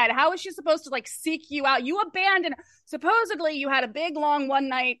you were dead. How is she supposed to like seek you out? You abandoned supposedly you had a big long one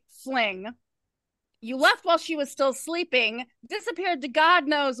night fling. You left while she was still sleeping, disappeared to God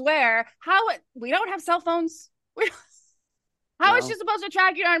knows where. We don't have cell phones. How is she No. supposed to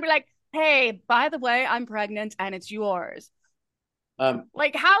track you down and be like, "Hey, by the way, I'm pregnant and it's yours." Um,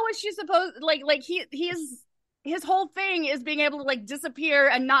 Like how is she supposed like he's his whole thing is being able to like disappear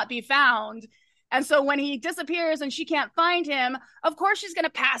and not be found. And so when he disappears and she can't find him, of course she's going to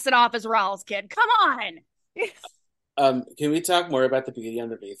pass it off as Raul's kid. Come on. can we talk more about the beauty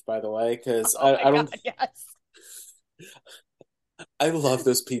underneath, by the way? Because Oh my I don't, God, yes. I love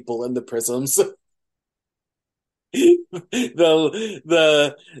those people in the prisms.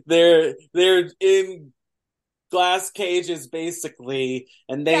 They're in glass cages basically,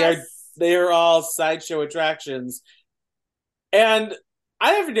 and Yes. they are all sideshow attractions. And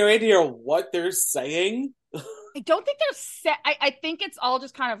I have no idea what they're saying. I don't think there's I think it's all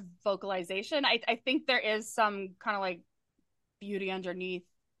just kind of vocalization. I think there is some kind of like beauty underneath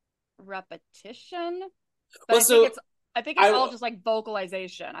repetition, but Well, so I think it's all I just like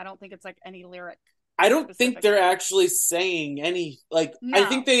vocalization. I don't think it's like any lyric I don't think they're specifically. actually saying any, like, I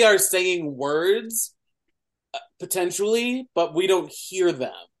think No. they are saying words potentially, but we don't hear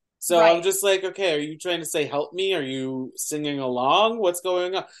them. So I'm Right. just like, okay, are you trying to say help me? Are you singing along? What's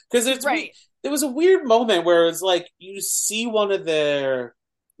going on? Because Right. there was a weird moment where it's like you see one of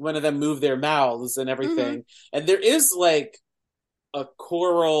them move their mouths and Mm-hmm. everything, and there is like a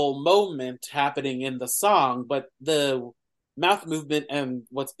choral moment happening in the song, but mouth movement and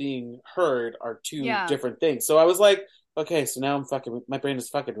what's being heard are two Yeah. different things. So I was like, okay, so now my brain is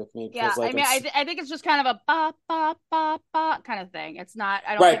fucking with me Yeah, because I like mean, it's I think it's just kind of a ba ba ba ba kind of thing. It's not.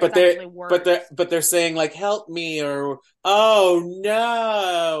 I don't right, think it's actually words. but they're saying like help me or oh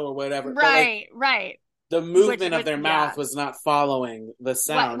no or whatever. But like Right, right. the movement of Which, their mouth yeah. was not following the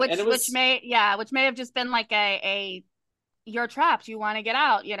sound, and it was. Which may have just been like a you're trapped. You want to get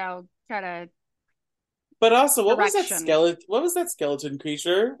out. Kind of But also, what was that direction. skeleton? What was that skeleton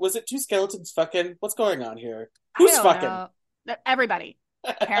creature? Was it two skeletons fucking? What's going on here? I Who's don't fucking? know. Everybody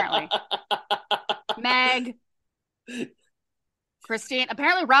apparently. Meg, Christine.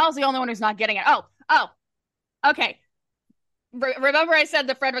 Apparently, Raul's the only one who's not getting it. Oh, okay. Remember I said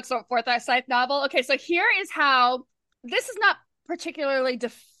the Frederick Forsyth novel? Okay, so here is how this is not particularly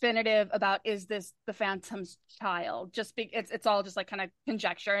definitive about is this the Phantom's child? It's all just like kind of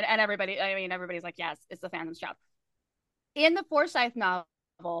conjecture, and everybody's like, yes, it's the Phantom's child. In the Forsyth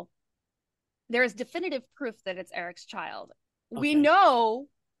novel, there is definitive proof that it's Eric's child. We Okay. know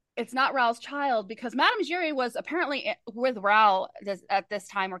it's not Raoul's child because Madame Giry was apparently with Raoul at this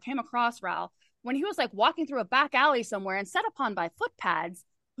time or came across Raoul when he was like walking through a back alley somewhere and set upon by footpads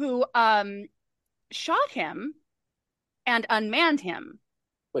who shot him and unmanned him.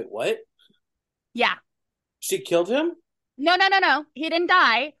 Wait, what? Yeah. She killed him? No. He didn't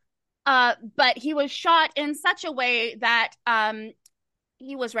die. But he was shot in such a way that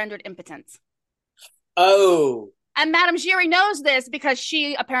he was rendered impotent. Oh. And Madame Giry knows this because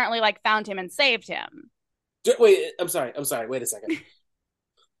she apparently like found him and saved him. Wait, I'm sorry. Wait a second.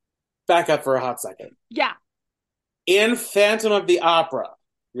 Back up for a hot second. Yeah. In Phantom of the Opera,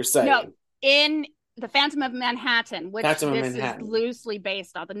 you're No, saying. in The Phantom of Manhattan, which Phantom of this is Manhattan. loosely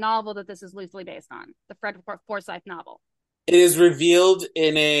based on, the novel that this is loosely based on, the Frederick Forsyth novel. It is revealed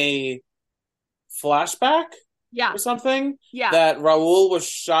in a flashback Yeah. or something Yeah. that Raoul was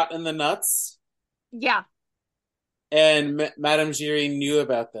shot in the nuts. Yeah. And Madame Giry knew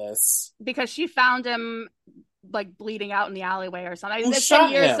about this. Because she found him like bleeding out in the alleyway or something. Who It's been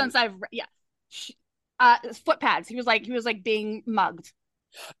shot years him? since yeah. Footpads. He was like being mugged.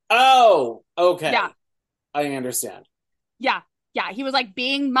 Oh, okay. Yeah. I understand. Yeah. Yeah. He was like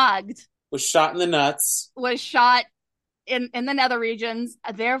being mugged. Was shot in the nuts. Was shot in the nether regions.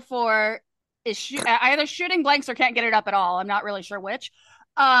 Therefore, is either shooting blanks or can't get it up at all. I'm not really sure which.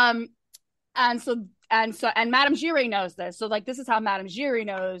 And Madame Giry knows this. So like this is how Madame Giry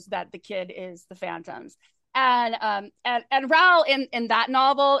knows that the kid is the Phantom's. And Raoul in that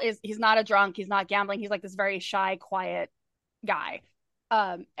novel he's not a drunk, he's not gambling, he's like this very shy, quiet guy.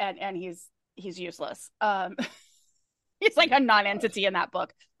 And he's useless. He's like a non-entity in that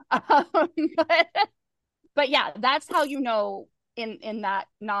book. But yeah, that's how you know in that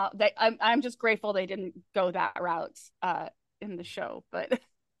that I'm just grateful they didn't go that route in the show, but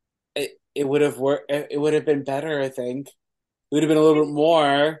it would have worked. It would have been better, I think. It would have been a little bit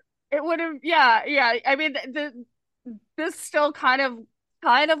more. It would have, yeah. I mean, this still kind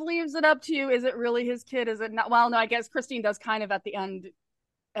of leaves it up to you. Is it really his kid? Is it not? Well, no, I guess Christine does kind of at the end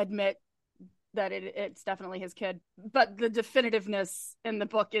admit that it's definitely his kid, but the definitiveness in the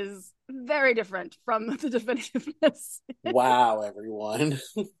book is very different from the definitiveness. Wow, everyone.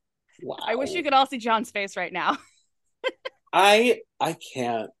 Wow. I wish you could all see John's face right now. I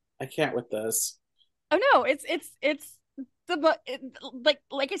can't. I can't with this. Oh no, it's the book.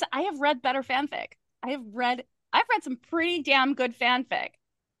 Like I said, I have read better fanfic. I've read some pretty damn good fanfic.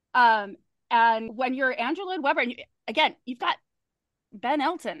 And when you're Andrew Lloyd Webber, and again, you've got Ben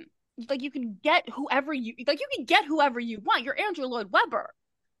Elton. Like you can get whoever you want. You're Andrew Lloyd Webber.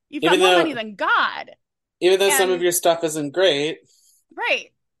 You've got more money than God. Even though some of your stuff isn't great, right?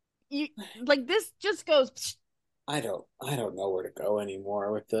 You like this just goes. I don't know where to go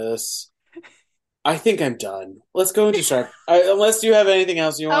anymore with this. I think I'm done. Let's go into Sharp. Unless you have anything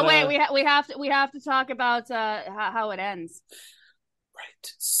else you want. Oh wait, we have to talk about how it ends.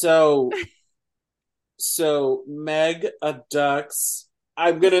 Right. So Meg abducts.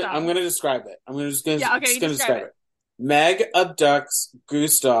 I'm gonna describe it. I'm just gonna describe it. Meg abducts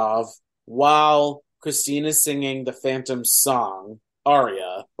Gustav while Christine is singing the Phantom song,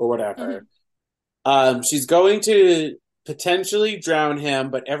 Aria or whatever. Mm-hmm. She's going to potentially drown him,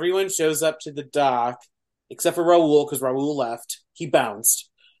 but everyone shows up to the dock except for Raoul because Raoul left. He bounced,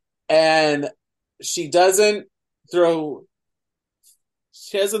 and she doesn't throw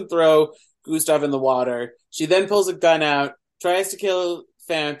Gustav in the water. She then pulls a gun out, tries to kill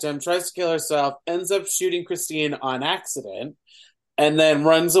Phantom, tries to kill herself, ends up shooting Christine on accident, and then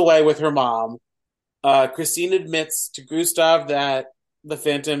runs away with her mom. Christine admits to Gustav that the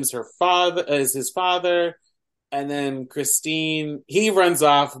Phantom's his father. And then Christine, he runs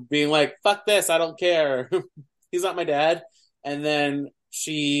off being like, fuck this, I don't care. He's not my dad. And then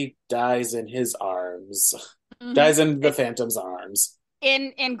she dies in his arms, Mm-hmm. dies in the Phantom's arms.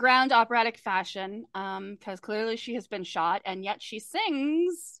 In ground operatic fashion, because clearly she has been shot, and yet she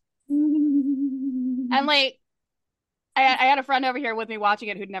sings. And like, I had a friend over here with me watching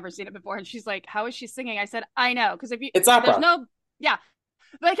it who'd never seen it before, and she's like, "How is she singing?" I said, "I know, because if you It's there's opera. no yeah,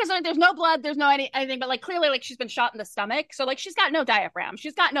 because there's no blood, there's no anything, but like clearly like she's been shot in the stomach, so like she's got no diaphragm,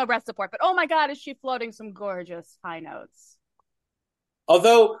 she's got no breath support. But oh my god, is she floating some gorgeous high notes?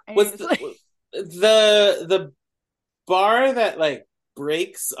 Although I mean, was it's like, the bar that like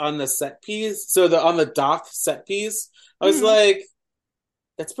breaks on the set piece, so the on the dock set piece, I was mm-hmm. like,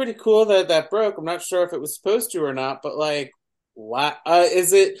 that's pretty cool that that broke. I'm not sure if it was supposed to or not, but like, what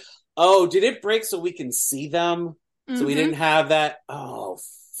is it? Oh, did it break so we can see them? So we Mm-hmm. didn't have that. Oh,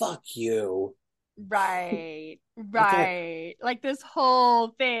 fuck you. Right, Okay, right, like this whole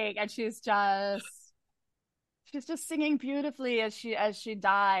thing, and she's just singing beautifully as she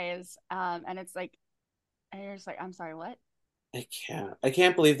dies, and it's like, and you're just like, I'm sorry, what? I can't. I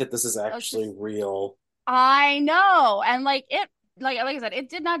can't believe that this is It's actually just, real. I know, and like it, like I said, it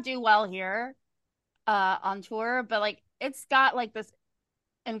did not do well here, on tour, but like it's got like this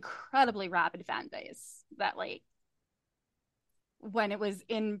incredibly rabid fan base that like when it was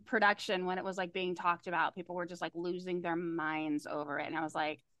in production, when it was like being talked about, people were just like losing their minds over it, and I was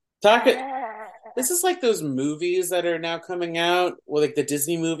like, Talk. This is like those movies that are now coming out, well, like the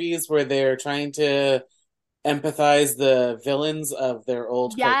Disney movies where they're trying to empathize the villains of their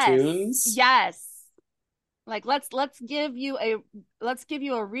old yes, cartoons. yes. Like let's give you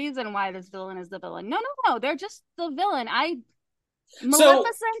a reason why this villain is the villain. No, no, no. They're just the villain. So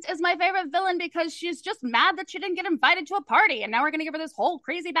Maleficent is my favorite villain because she's just mad that she didn't get invited to a party, and now we're gonna give her this whole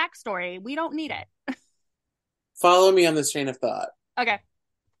crazy backstory. We don't need it. follow me on this train of thought. Okay.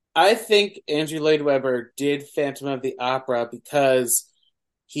 I think Andrew Lloyd Webber did Phantom of the Opera because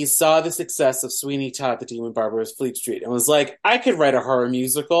he saw the success of Sweeney Todd, the Demon Barber of Fleet Street, and was like, I could write a horror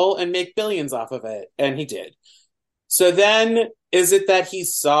musical and make billions off of it. And he did. So then, is it that he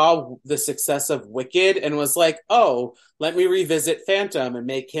saw the success of Wicked and was like, oh, let me revisit Phantom and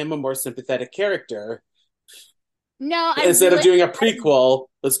make him a more sympathetic character? No, Instead of doing a prequel,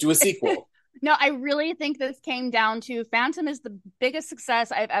 let's do a sequel. no, I really think this came down to Phantom is the biggest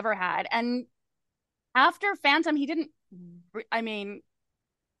success I've ever had, and after Phantom, he didn't. I mean,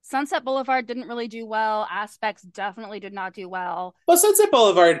 Sunset Boulevard didn't really do well. Aspects definitely did not do well. Well, Sunset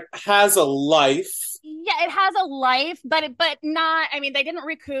Boulevard has a life. Yeah, it has a life, but not. I mean, they didn't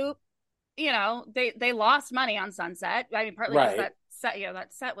recoup. They lost money on Sunset. I mean, partly because Right.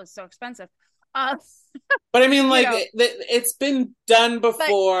 that set was so expensive. Uh, But I mean, you like, know, it's been done but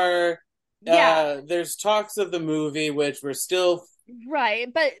before. yeah, There's talks of the movie, which we're still. right.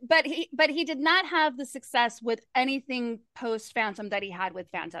 But he did not have the success with anything post Phantom that he had with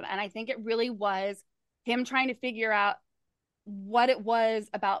Phantom, and I think it really was him trying to figure out what it was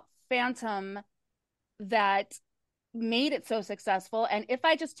about Phantom that made it so successful. And if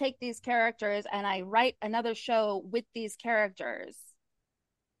I just take these characters and I write another show with these characters,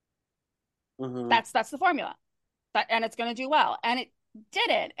 Mhm. that's the formula. And it's going to do well. And it did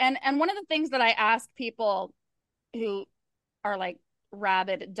it. And one of the things that I ask people who are like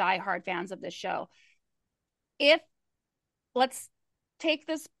rabid diehard fans of this show, if let's take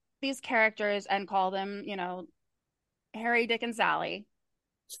these characters and call them, Harry, Dick, and Sally.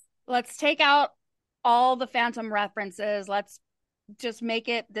 Let's take out all the Phantom references. Let's just make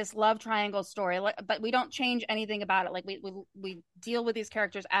it this love triangle story, but we don't change anything about it. Like we deal with these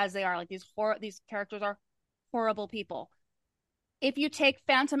characters as they are. Like these characters are horrible people. If you take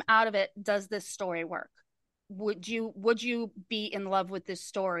Phantom out of it, does this story work? Would you be in love with this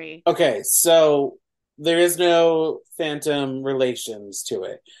story? Okay, so there is no Phantom relations to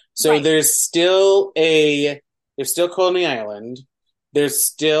it. So Right, there's still Coney Island. There's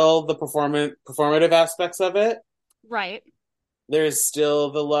still the performative aspects of it. right. There's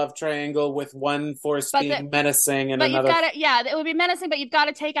still the love triangle with one force But the being menacing and but you've another. got to, yeah, it would be menacing, but you've got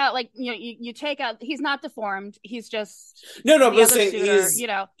to take out, like, you take out, he's not deformed, he's just No, no, I'm the just other saying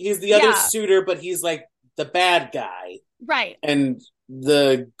suitor, he's the other yeah, suitor, but he's like the bad guy, right, and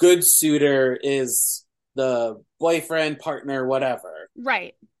the good suitor is the boyfriend, partner, whatever.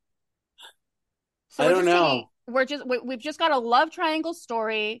 right. So I we're don't just taking, know. we've just got a love triangle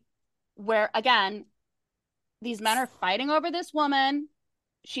story where, again, these men are fighting over this woman.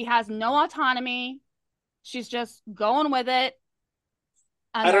 She has no autonomy. She's just going with it,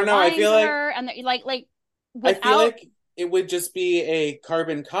 and I they're don't know. lying to her, and they're like I feel without, like it would just be a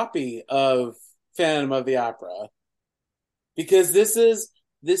carbon copy of Phantom of the Opera because this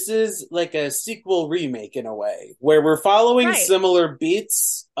is like a sequel remake in a way where we're following Right. similar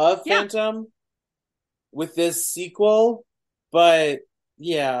beats of Yeah. Phantom with this sequel, but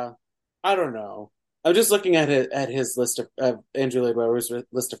yeah, I don't know. I'm just looking at his list of Andrew Lloyd Webber's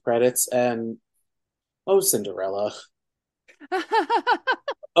list of credits, and oh, Cinderella.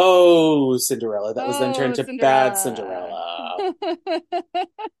 Oh, Cinderella. That was then turned Oh, to Bad Cinderella. Cinderella.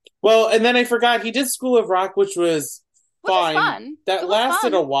 Well, and then I forgot he did School of Rock, which was Which is fine. fun. It That was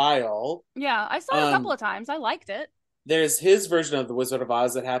lasted fun. a while. Yeah, I saw it a couple Um, of times. I liked it. there's his version of The Wizard of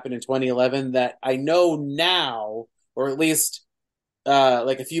Oz that happened in 2011 that I know now, or at least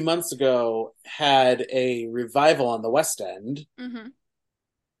like a few months ago, had a revival on the West End. Hmm.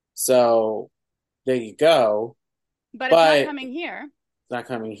 So there you go. But it's not But coming here. it's not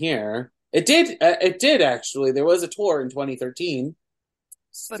coming here. It did. It did actually. There was a tour in 2013.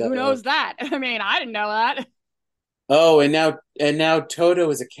 But who So knows that? I mean, I didn't know that. oh, and now Toto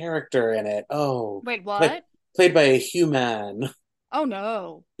is a character in it. Oh, Wait, play, what? played by a human. Oh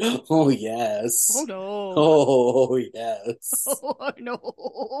no. Oh Oh yes. no. Oh yes. Oh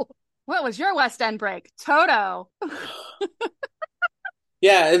no. What was your West End break? Toto.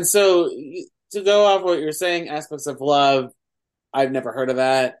 Yeah, and so to go off what you're saying, aspects of love, I've never heard of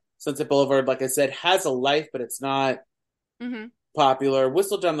that. Sunset Boulevard, like I said, has a life, but it's not Hmm. popular.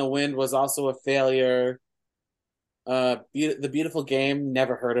 Whistle Down the Wind was also a failure. The Beautiful Game,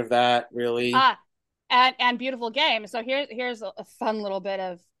 never heard of that really. Ah, and beautiful game. So here's a fun little bit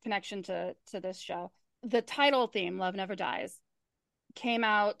of connection to this show. The title theme, "Love Never Dies," came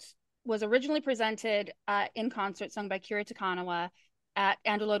out was originally presented in concert, sung by Kiri Takanawa at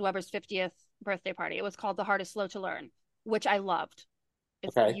Andrew Lloyd Webber's 50th birthday party. It was called "The Heart Is Slow to Learn," which I loved.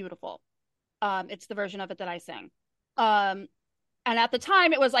 It's Okay. beautiful. It's the version of it that I sing. Um, and at the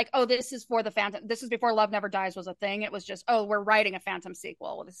time, it was like, oh, this is for the Phantom. This is before Love Never Dies was a thing. It was just, oh, we're writing a Phantom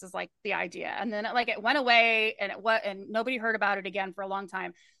sequel. Well, this is like the idea. And then it went away, and nobody heard about it again for a long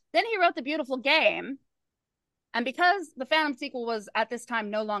time. Then he wrote The Beautiful Game, and because the Phantom sequel was at this time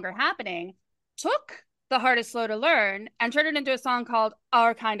no longer happening, took The Heart Is Slow to Learn and turned it into a song called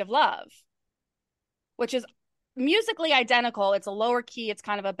Our Kind of Love, which is musically identical. It's a lower key. It's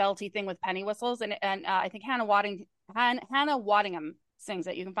kind of a belty thing with penny whistles, and I think Hannah Waddingham sings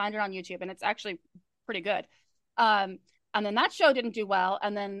it. You can find it on YouTube, and it's actually pretty good. And then that show didn't do well,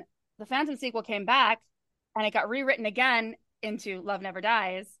 and then the Phantom sequel came back, and it got rewritten again into Love Never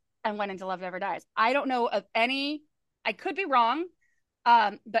Dies, and went into Love Never Dies. I don't know of any. I could be wrong,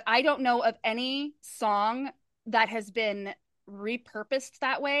 but I don't know of any song that has been repurposed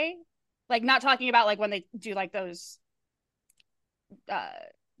that way, like not talking about like when they do like those uh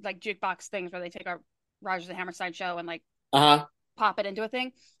like jukebox things where they take a Rogers and Hammerstein show and like Uh-huh. pop it into a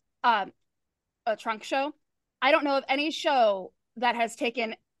thing, um a trunk show. I don't know of any show that has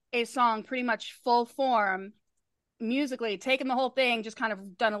taken a song pretty much full form musically, taken the whole thing, just kind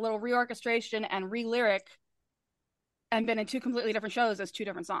of done a little reorchestration and re-lyric, and been in two completely different shows as two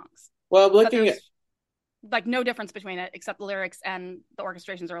different songs. Well, I'm But looking at there's like no difference between it except the lyrics, and the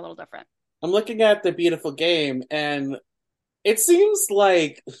orchestrations are a little different. I'm looking at The Beautiful Game, and it seems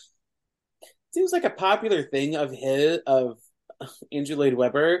like a popular thing of Andrew Lloyd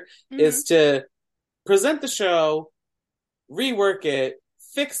Webber Mm-hmm. is to present the show, rework it,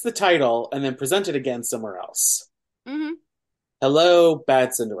 fix the title, and then present it again somewhere else. Mm-hmm. Hello,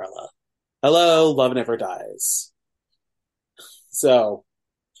 Bad Cinderella. Hello, Love Never Dies. So,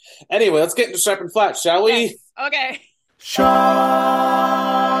 anyway, let's get into Sharp and Flat, shall Yes. we? Okay. Sharp,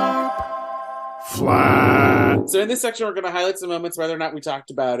 flat. So, in this section, we're going to highlight some moments, whether or not we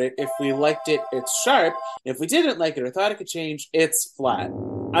talked about it. If we liked it, it's sharp. If we didn't like it or thought it could change, it's flat.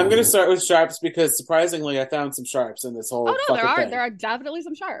 I'm going to start with sharps because surprisingly, I found some sharps in this whole Oh no, fucking thing. there are definitely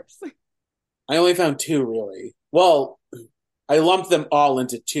some sharps. I only found two, really. Well, I lumped them all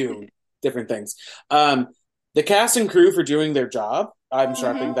into two different things. The cast and crew for doing their job. I'm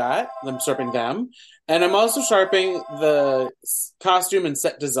sharpening Mm-hmm. that. I'm sharpening them. And I'm also sharpening the costume and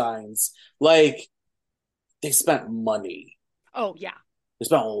set designs. Like, they spent money. Oh yeah. They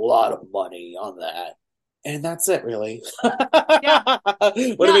spent a lot of money on that. And that's it, really. Yeah. What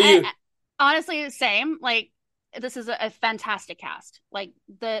No, about you? honestly, same. Like this is a fantastic cast. Like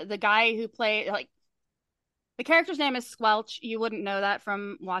the guy who played, like, the character's name is Squelch. You wouldn't know that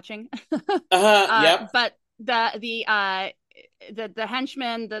from watching. Yep. But the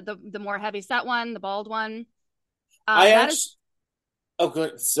henchman, the more heavy set one, the bald one, I that is. actually. Oh,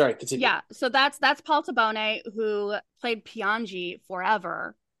 good. Sorry, continue. Yeah, so that's Paul Tabone, who played Piangi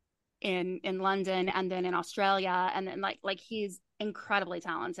forever in London and then in Australia, and then like he's incredibly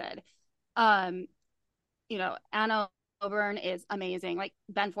talented. Um, Anna Oberyn is amazing. Like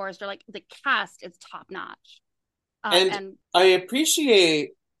Ben Forrester, like the cast is top notch. And And I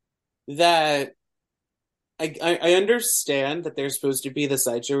appreciate that. I understand that they're supposed to be the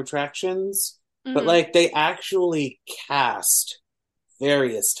sideshow attractions, but mhm, like they actually cast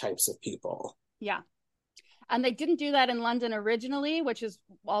various types of people. yeah, and they didn't do that in London originally, which is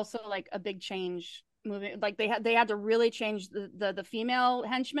also like a big change. Moving like they had to really change the female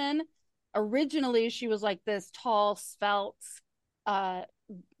henchman. Originally, she was like this tall, svelte, uh,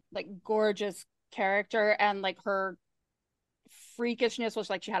 like gorgeous character, and like her freakishness was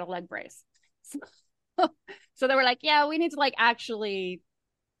like she had a leg brace. So they were like, yeah, we need to like actually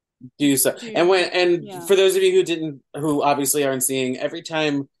Do so. And do, and yeah, for those of you who obviously aren't seeing, every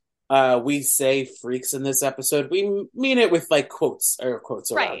time we say freaks in this episode, we mean it with like quotes or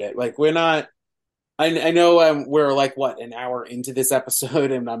quotes around right, it. Like we're not. I know we're like what an hour into this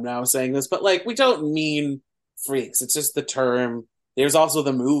episode, and I'm now saying this, but like we don't mean freaks. It's just the term. There's also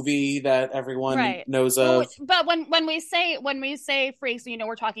the movie that everyone right. knows Well, of. but when we say freaks,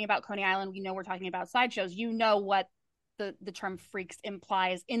 we're talking about Coney Island. We know we're talking about sideshows. You know what the term freaks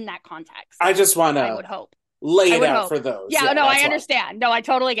implies in that context. I just want I to would hope. lay I it would out hope. for those. Yeah, Yeah, no, I that's why. understand. No, I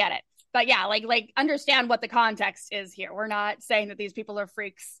totally get it. But yeah, like understand what the context is here. We're not saying that these people are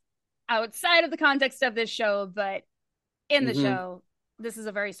freaks outside of the context of this show, but in the Hmm. show, this is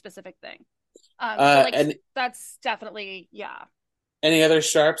a very specific thing. So like And that's definitely, yeah. any other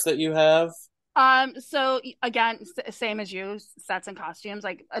sharps that you have? So again, same as you, sets and costumes.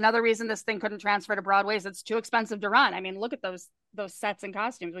 Like another reason this thing couldn't transfer to Broadway is it's too expensive to run. I mean, look at those sets and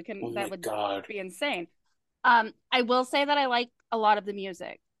costumes. We Oh couldn't That my would God. be insane. I will say that I like a lot of the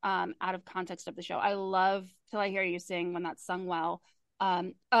music out of context of the show. I love Till I Hear You Sing when that's sung well.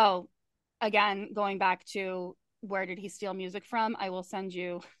 Oh, again, going back to where did he steal music from? I will send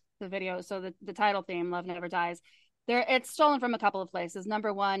you the video. So the title theme, Love Never Dies, it's stolen from a couple of places.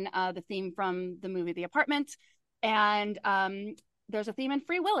 Number one, the theme from the movie The Apartment, and there's a theme in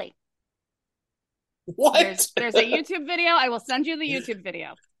Free Willy. What? There's a YouTube video. I will send you the YouTube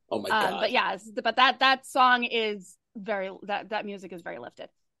video. Oh my But God. yeah, but that song is that music is very lifted.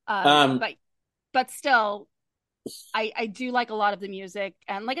 Um, But still, I do like a lot of the music,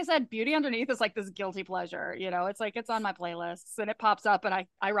 and like I said, Beauty Underneath is like this guilty pleasure. It's like it's on my playlists and it pops up and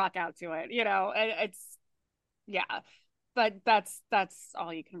I rock out to it. It's yeah. But that's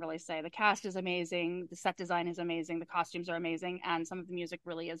all you can really say. The cast is amazing, the set design is amazing, the costumes are amazing, and some of the music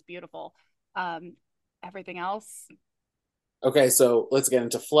really is beautiful. Um, Everything else, okay, so let's get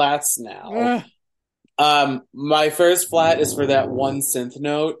into flats now. ugh, My first flat is for that one synth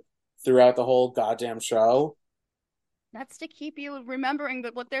note throughout the whole goddamn show. that's to keep you remembering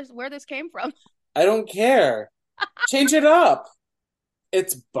that where this came from. I don't care. Change it up.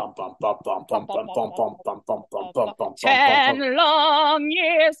 It's bum bum bum bum bum bum bum bum bum bum bum bum bum bum bum. 10 long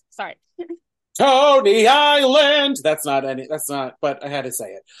years. Sorry. Tony Island. That's not, but I had to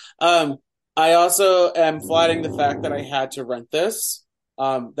say it. I also am flatting the fact that I had to rent this,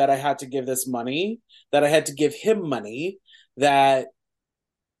 that I had to give this money, that I had to give him money, that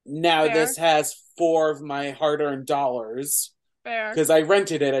now this Fair, has four of my hard-earned dollars fair. because I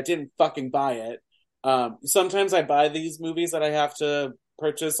rented it. I didn't fucking buy it. Sometimes I buy these movies that I have to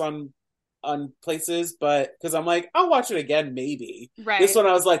purchase on places, but because I'm like, I'll watch it again, maybe. This Right. one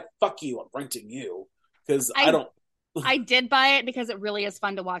I was like, fuck you, I'm renting you because I I don't. I did buy it because it really is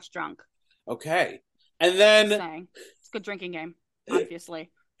fun to watch drunk. Okay, and Just then saying. It's a good drinking game,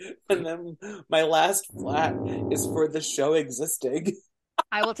 obviously. and then my last flat is for the show existing.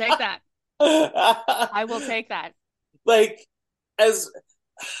 I will take that. I will take that. Like, as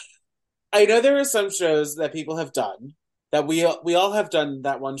I know, there are some shows that people have done that we all have done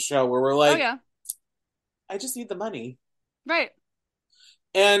that one show where we're Oh like, yeah. I just need the money. Right.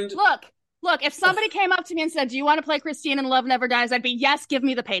 And Look, look, if somebody came up to me and said, "Do you want to play Christine and Love Never Dies?" I'd be, "Yes, give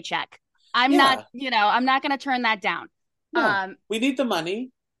me the paycheck." yeah, I'm not going to turn that down. no, Um, we need the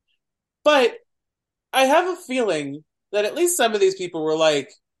money. But I have a feeling that at least some of these people were like,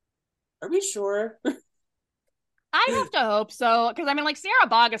 are we sure? I have to hope so because I mean, like Sierra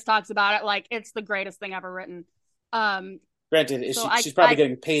Boggess talks about it like it's the greatest thing ever written. Um, Granted, so she's probably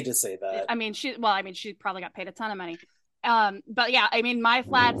getting paid to say that. I mean, she probably got paid a ton of money. But yeah, I mean, my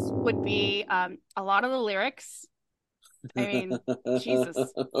flats would be a lot of the lyrics. I mean, Jesus,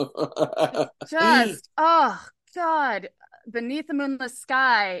 just oh God, beneath the moonless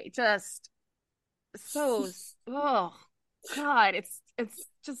sky, just so oh God, it's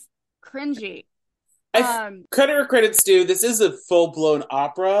just cringy. I Um, credit where credit's due. This is a full blown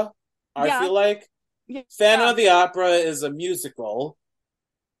opera. I yeah, feel like yeah, Phantom of the Opera is a musical.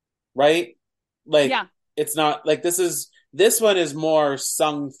 right? Like Yeah. it's not like this one is more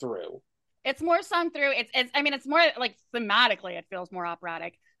sung through. It's more sung through. It's I mean, it's more like thematically it feels more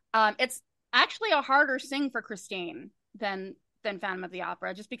operatic. It's actually a harder sing for Christine than Phantom of the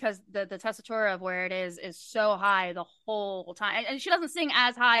Opera, just because the tessitura of where it is so high the whole time. And she doesn't sing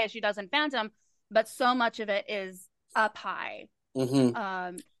as high as she does in Phantom, but so much of it is up high. Mm-hmm.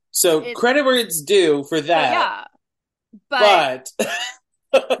 Um So it credit where it's due for so that, yeah, but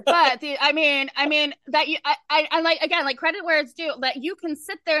but I mean that I like, again, like, credit where it's due, that you can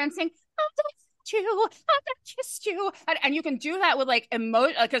sit there and sing, "Oh, I kissed you," and you can do that with like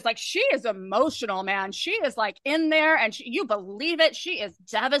emotion, because like she is emotional, man. She is like in there, and you believe it. She is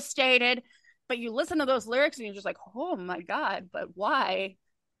devastated, but you listen to those lyrics and you're just like, oh my god, but why?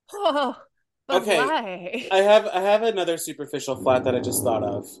 Oh, but okay. why? I have another superficial flat that I just thought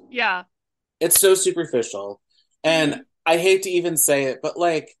of. Yeah. It's so superficial. And Mm-hmm. I hate to even say it, but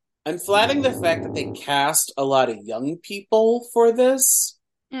like I'm flatting the fact that they cast a lot of young people for this.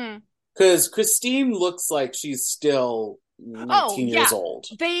 Mm. Because Christine looks like she's still Oh 19 years yeah, old.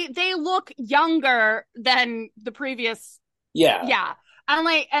 they look younger than the previous. Yeah. Yeah. And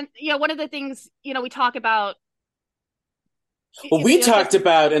like, and one of the things, we talk about, What we just, talked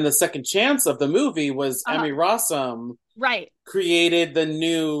about in the second chance of the movie was uh, Emmy Rossum right, created the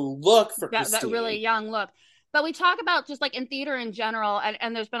new look for that really Christine. young look. But we talk about just like in theater in general,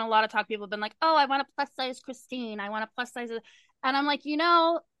 and there's been a lot of talk. People have been like, "Oh, I want a plus size Christine. I want a plus size," and I'm like,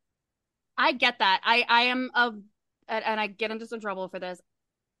 I get that. I am of, and I get into some trouble for this.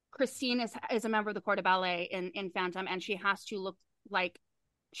 Christine is a member of the corps de ballet in Phantom, and she has to look like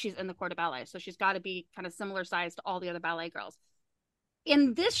she's in the corps de ballet, so she's got to be kind of similar size to all the other ballet girls.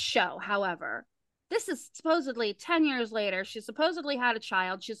 In this show, however, this is supposedly 10 years later. She supposedly had a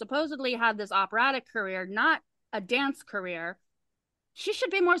child. She supposedly had this operatic career, not a dance career. She should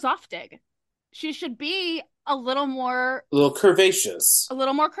be more Zoftig. She should be A little curvaceous. a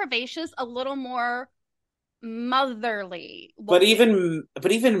little more curvaceous, a little more motherly But looking.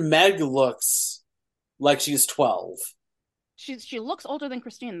 even Meg looks like she's 12. She looks older than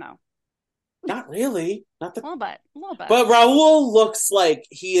Christine, though. Not really. Not the A little bit, a little bit. But Raul looks like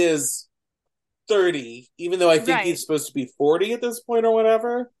he is 30, even though I think Right. he's supposed to be 40 at this point or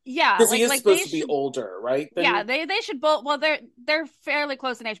whatever. Yeah, Because he is like supposed they to be should. older, right? Yeah, Than they should both. Well, they're fairly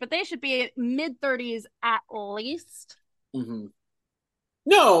close in age, but they should be mid-30s at least. mm-hmm.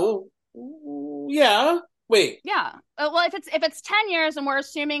 No. Yeah. Wait. Yeah. Well, if it's 10 years and we're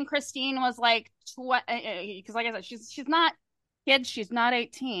assuming Christine was like, because like I said, she's not kids, she's not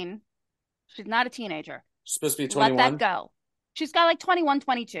 18. She's not a teenager. She's supposed to be Let that 21. go. She's got like 21,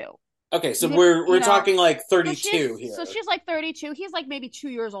 22. Okay, so You can, we're talking like so 32 here. she's like 32. He's like maybe 2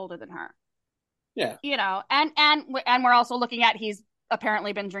 years older than her. Yeah. And we're also looking at, he's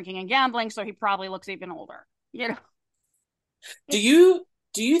apparently been drinking and gambling, so he probably looks even older. Do It's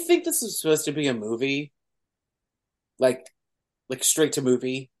you think this is supposed to be a movie? Like straight to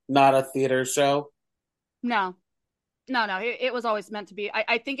movie, not a theater show? no, no. It was always meant to be.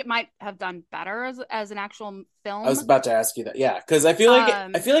 I think it might have done better as an actual I was film. about to ask you that. Yeah, because I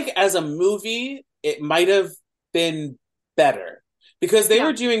Um, feel like as a movie, it might have been better because they were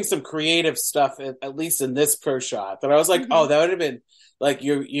yeah. doing some creative stuff, at least in this pro shot. That I was like, oh, Mm-hmm. that would have been like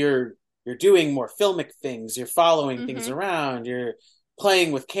you're doing more filmic things. You're following things Mm-hmm. around. You're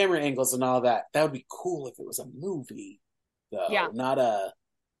playing with camera angles and all that. That would be cool if it was a movie, though, Yeah. not a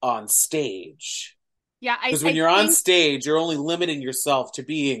on stage. Yeah. Because when I you're on think. stage, you're only limiting yourself to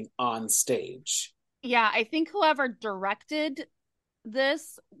being on stage. Yeah. I think whoever directed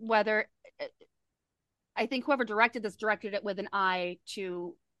this, whether I think whoever directed it with an eye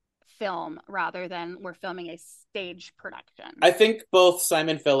to film rather than we're filming a stage production. I think both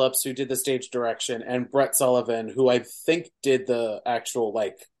Simon Phillips, who did the stage direction, and Brett Sullivan, who I think did the actual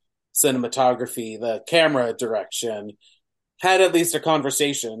like cinematography, the camera direction, had at least a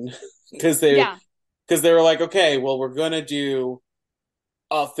conversation because Yeah. they were like, okay, well, we're gonna do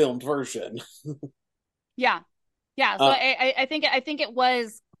a filmed version. Yeah. Yeah. So Uh, I think it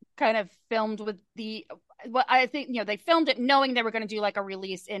was kind of filmed with the. Well, I think they filmed it knowing they were going to do like a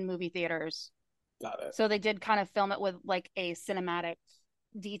release in movie theaters. got it. So they did kind of film it with like a cinematic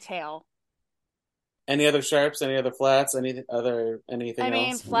detail. Any other sharps? Any other flats? I Anything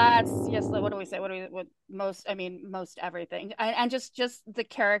mean, else? flats. Yes. What do we say? What most? I mean, most everything, and just the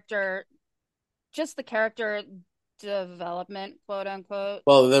character development, quote unquote.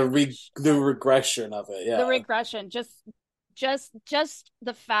 Well, the regression of it, The yeah. regression, just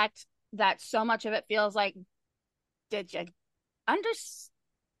the fact that so much of it feels like, did you understand?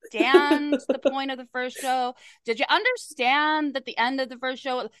 understand the point of the first show? Did you understand that the end of the first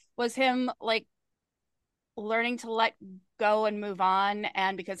show was him like learning to let go and move on?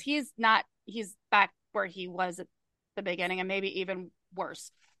 And because he's back where he was at the beginning, and maybe even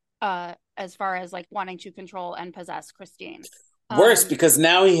worse, as far as like wanting to control and possess Christine. Worse, because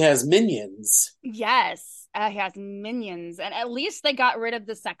now he has minions. Yes, he has minions, and at least they got rid of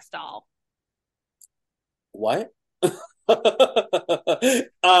the sex doll. What? Would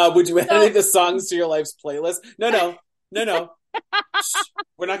you add any of the songs to your life's playlist? No. Shh,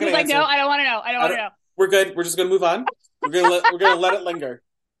 we're not going to answer. No, I don't want to know. I don't want to know. We're good. We're just going to move on. We're gonna let it linger.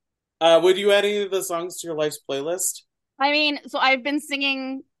 Would you add any of the songs to your life's playlist? I mean, so I've been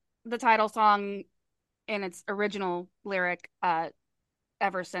singing the title song in its original lyric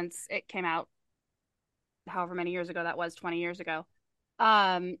ever since it came out, however many years ago that was, 20 years ago.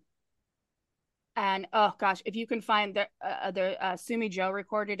 And oh gosh, if you can find Sumi Jo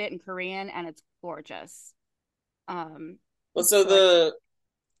recorded it in Korean, and it's gorgeous. The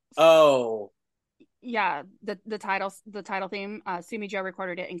title theme, Sumi Jo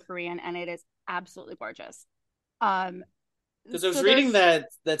recorded it in Korean, and it is absolutely gorgeous. Because I was reading that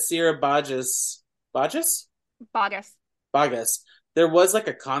Sierra Boggess, there was like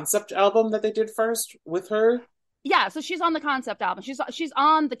a concept album that they did first with her. Yeah, so she's on the concept album. She's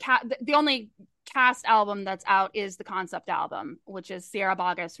on the only cast album that's out is the concept album, which is Sierra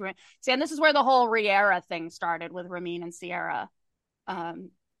Boggess. See, and this is where the whole Riera thing started with Ramin and Sierra,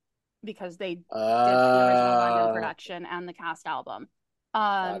 because they did the original London production and the cast album.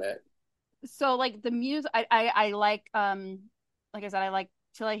 Got it. So like the music, I like I said, I like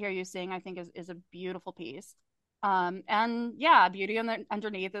Till I Hear You Sing. I think is a beautiful piece. And yeah, Beauty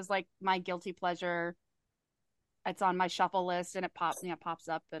Underneath is like my guilty pleasure. It's on my shuffle list, and it pops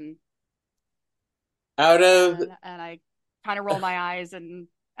up, and I kind of roll my eyes and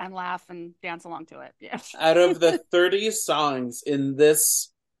laugh and dance along to it. Yeah. Out of the 30 songs in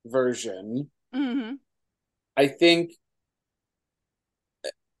this version, mm-hmm. I think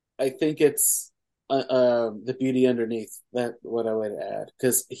it's the Beauty Underneath. That what I would add,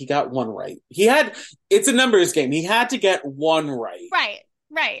 because he got one right. It's a numbers game. He had to get one right.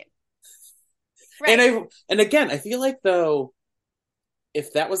 Right. And again, I feel like though,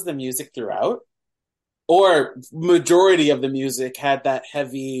 if that was the music throughout, or majority of the music had that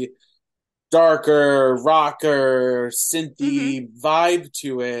heavy, darker, rocker, synthy vibe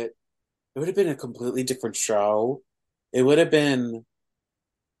to it, it would have been a completely different show. It would have been,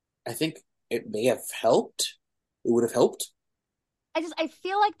 I think it may have helped. It would have helped. I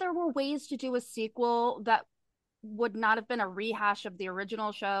feel like there were ways to do a sequel that would not have been a rehash of the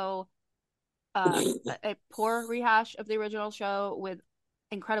original show. A poor rehash of the original show with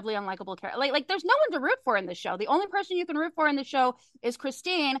incredibly unlikable character. Like there's no one to root for in this show. The only person you can root for in the show is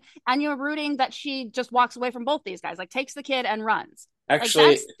Christine, and you're rooting that she just walks away from both these guys, like takes the kid and runs. Actually,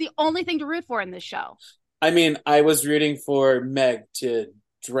 like, that's the only thing to root for in this show. I mean, I was rooting for Meg to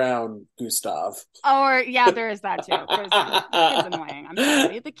drown Gustav. Or yeah, there is that too. The kid's annoying. I'm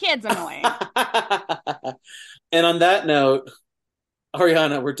sorry, the kid's annoying. And on that note,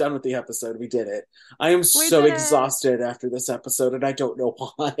 Arianna, we're done with the episode. We did it. I am so exhausted after this episode, and I don't know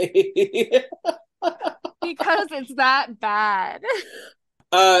why. Because it's that bad.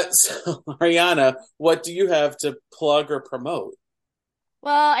 So, Arianna, what do you have to plug or promote?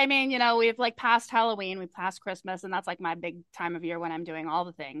 Well, I mean, we've like passed Halloween, we've passed Christmas, and that's like my big time of year when I'm doing all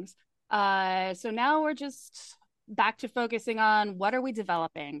the things. So now we're just back to focusing on what are we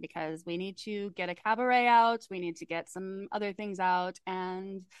developing, because we need to get a cabaret out, we need to get some other things out,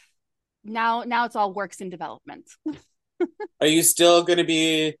 and now it's all works in development. Are you still going to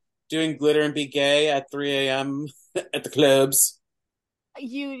be doing Glitter and Be Gay at 3 a.m. at the clubs?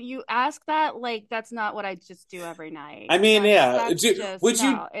 You ask that like that's not what I just do every night. I mean, Would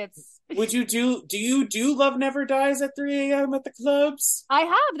you do Love Never Dies at 3 a.m. at the clubs? I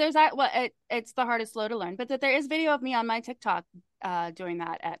have. There's that. It's the hardest slow to learn, but there is video of me on my TikTok doing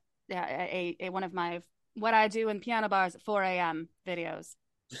that at a one of my what I do in piano bars at 4 a.m. videos.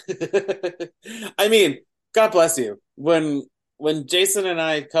 I mean, God bless you. When Jason and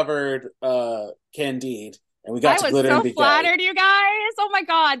I covered Candide, and we got to Glitter and Be Gay. I was so flattered, you guys. Oh my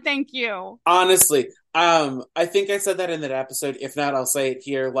God, thank you. Honestly, I think I said that in that episode. If not, I'll say it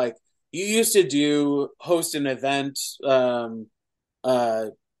here. Like, you used to host an event,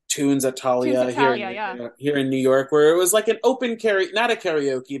 Tunes at Talia, here in New York, where it was like an open not a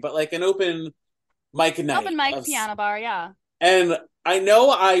karaoke, but like an open mic night. Open mic piano bar, yeah. And I know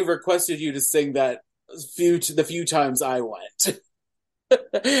I requested you to sing that the few times I went.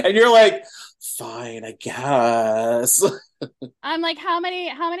 And you're like, fine, I guess. I'm like, how many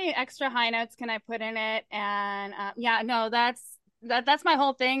extra high notes can I put in it? And yeah, no, that's my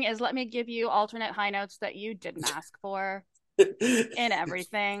whole thing is let me give you alternate high notes that you didn't ask for in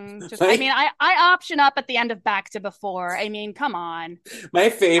everything. Just I my mean, I option up at the end of Back to Before. I mean, come on. my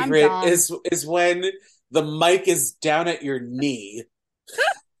I'm favorite done. is when the mic is down at your knee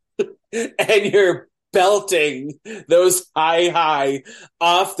and you're belting those high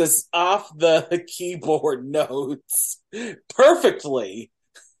off the keyboard notes perfectly.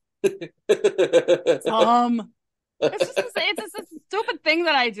 It's just a stupid thing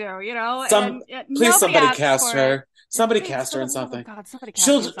that I do, Some and Please nobody somebody asks cast for it. her. Somebody Please, cast for her the in love of something. God, somebody cast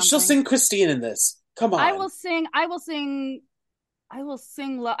me in She'll something. sing Christine in this. Come I on. will sing. I will sing. I will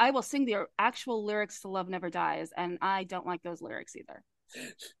sing. I will sing the actual lyrics to "Love Never Dies," and I don't like those lyrics either.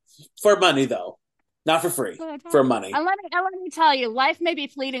 For money though. Not for free. For money. And let me tell you, life may be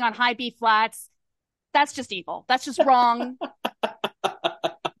fleeting on high B flats. That's just evil. That's just wrong.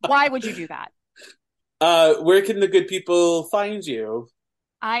 Why would you do that? Where can the good people find you?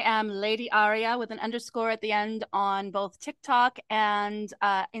 I am Lady Aria with an underscore at the end on both TikTok and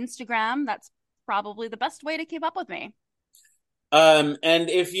Instagram. That's probably the best way to keep up with me. And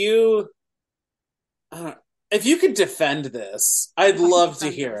uh, if you could defend this, I'd If I could love to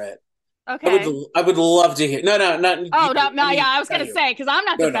defend hear this. it. Okay. I would love to hear. No, no, not Oh no, you. I no, yeah, mean, I was not gonna you. say because I'm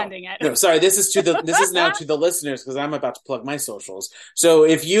not No, no, defending it. no. Sorry, this is now to the listeners because I'm about to plug my socials. So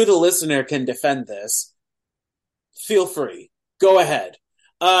if you, the listener, can defend this, feel free. Go ahead.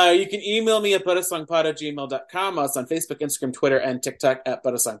 You can email me at buttersongpod@gmail.com. I'm on Facebook, Instagram, Twitter, and TikTok at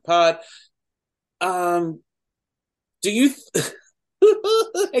buttersongpod. Um, do you?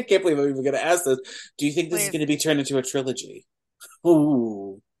 I can't believe I'm even going to ask this. Do you think this is Please. going to be turned into a trilogy?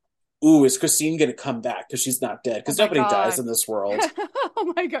 Ooh, ooh, is Christine going to come back because she's not dead? Oh Because my nobody dies god. in this world.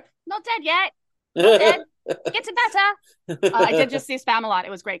 Oh my god. Not dead yet. Not dead. Getting better. I did just see Spam a lot.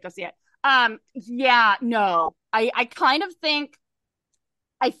 It was great. Go see it. Yeah, no. I kind of think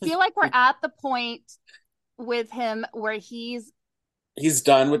I feel like we're at the point with him where he's He's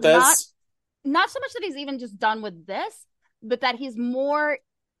done with not this. not so much that he's even just done with this, but that he's more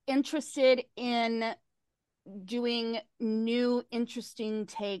interested in doing new interesting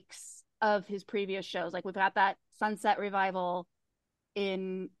takes of his previous shows. Like we've got that Sunset Revival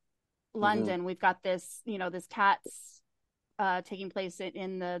in Mm-hmm. London. We've got this Cats taking place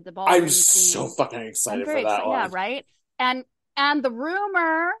in the I'm ballroom so scene. fucking I'm excited for very that excited. Yeah, one. right. And the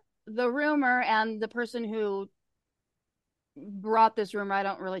rumor and the person who brought this rumor, I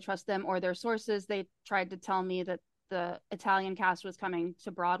don't really trust them or their sources. They tried to tell me that the Italian cast was coming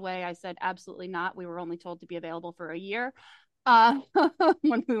to Broadway. I said absolutely not. We were only told to be available for a year uh,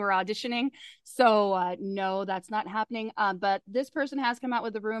 when we were auditioning. So no, that's not happening. But this person has come out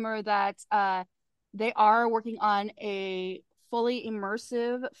with the rumor that they are working on a fully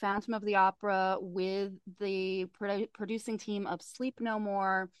immersive Phantom of the Opera with the producing team of Sleep No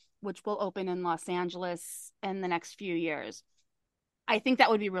More, which will open in Los Angeles in the next few years. I think that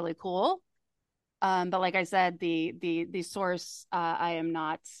would be really cool. But like I said, the source I am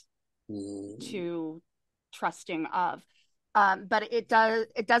not Mm. too trusting of. But it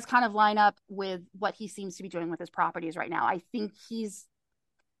does kind of line up with what he seems to be doing with his properties right now. I think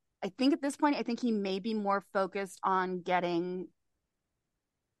at this point, I think he may be more focused on getting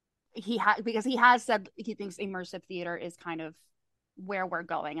because he has said he thinks immersive theater is kind of where we're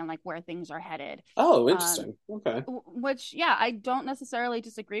going and like where things are headed. Oh, Um, interesting. Okay. which yeah, I don't necessarily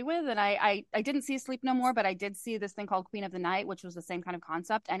disagree with. And I didn't see Sleep No More, but I did see this thing called Queen of the Night, which was the same kind of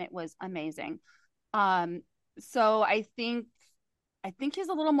concept, and it was amazing. Um, so I think he's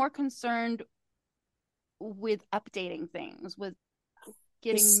a little more concerned with updating things, with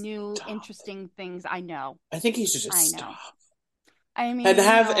getting Just new stop. interesting things. I know. I think he should just I know. stop I and mean,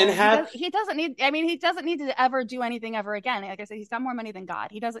 have and he have does. He doesn't need. I mean, he doesn't need to ever do anything ever again. Like I said, he's got more money than God.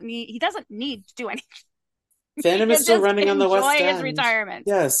 He doesn't need. He doesn't need to do anything. He Phantom is can still just running on the West enjoy his End. retirement.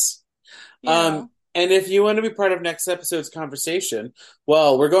 Yes. You know. And if you want to be part of next episode's conversation,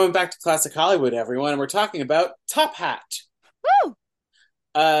 well, we're going back to classic Hollywood, everyone, and we're talking about Top Hat. Woo.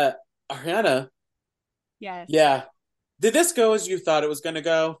 Uh, Arianna, Yes. yeah. Did this go as you thought it was going to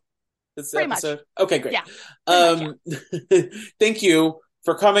go? This Pretty much. episode? Okay, great. Yeah. Pretty much. Yeah. Thank you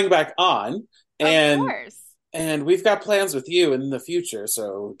for coming back on, Of and course. we've got plans with you in the future,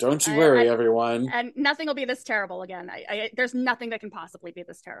 so don't you I, worry, I everyone. and nothing will be this terrible again. There's nothing that can possibly be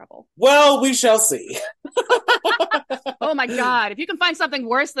this terrible. Well, we shall see. Oh my god! If you can find something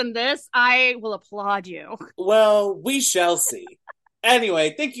worse than this, I will applaud you. Well, we shall see.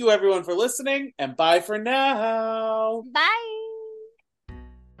 Anyway, thank you everyone for listening, and bye for now. Bye.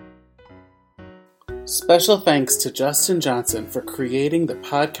 Special thanks to Justin Johnson for creating the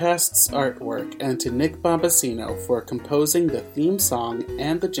podcast's artwork and to Nick Bombasino for composing the theme song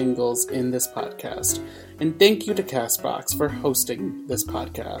and the jingles in this podcast. And thank you to CastBox for hosting this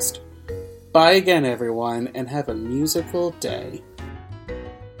podcast. Bye again, everyone, and have a musical day.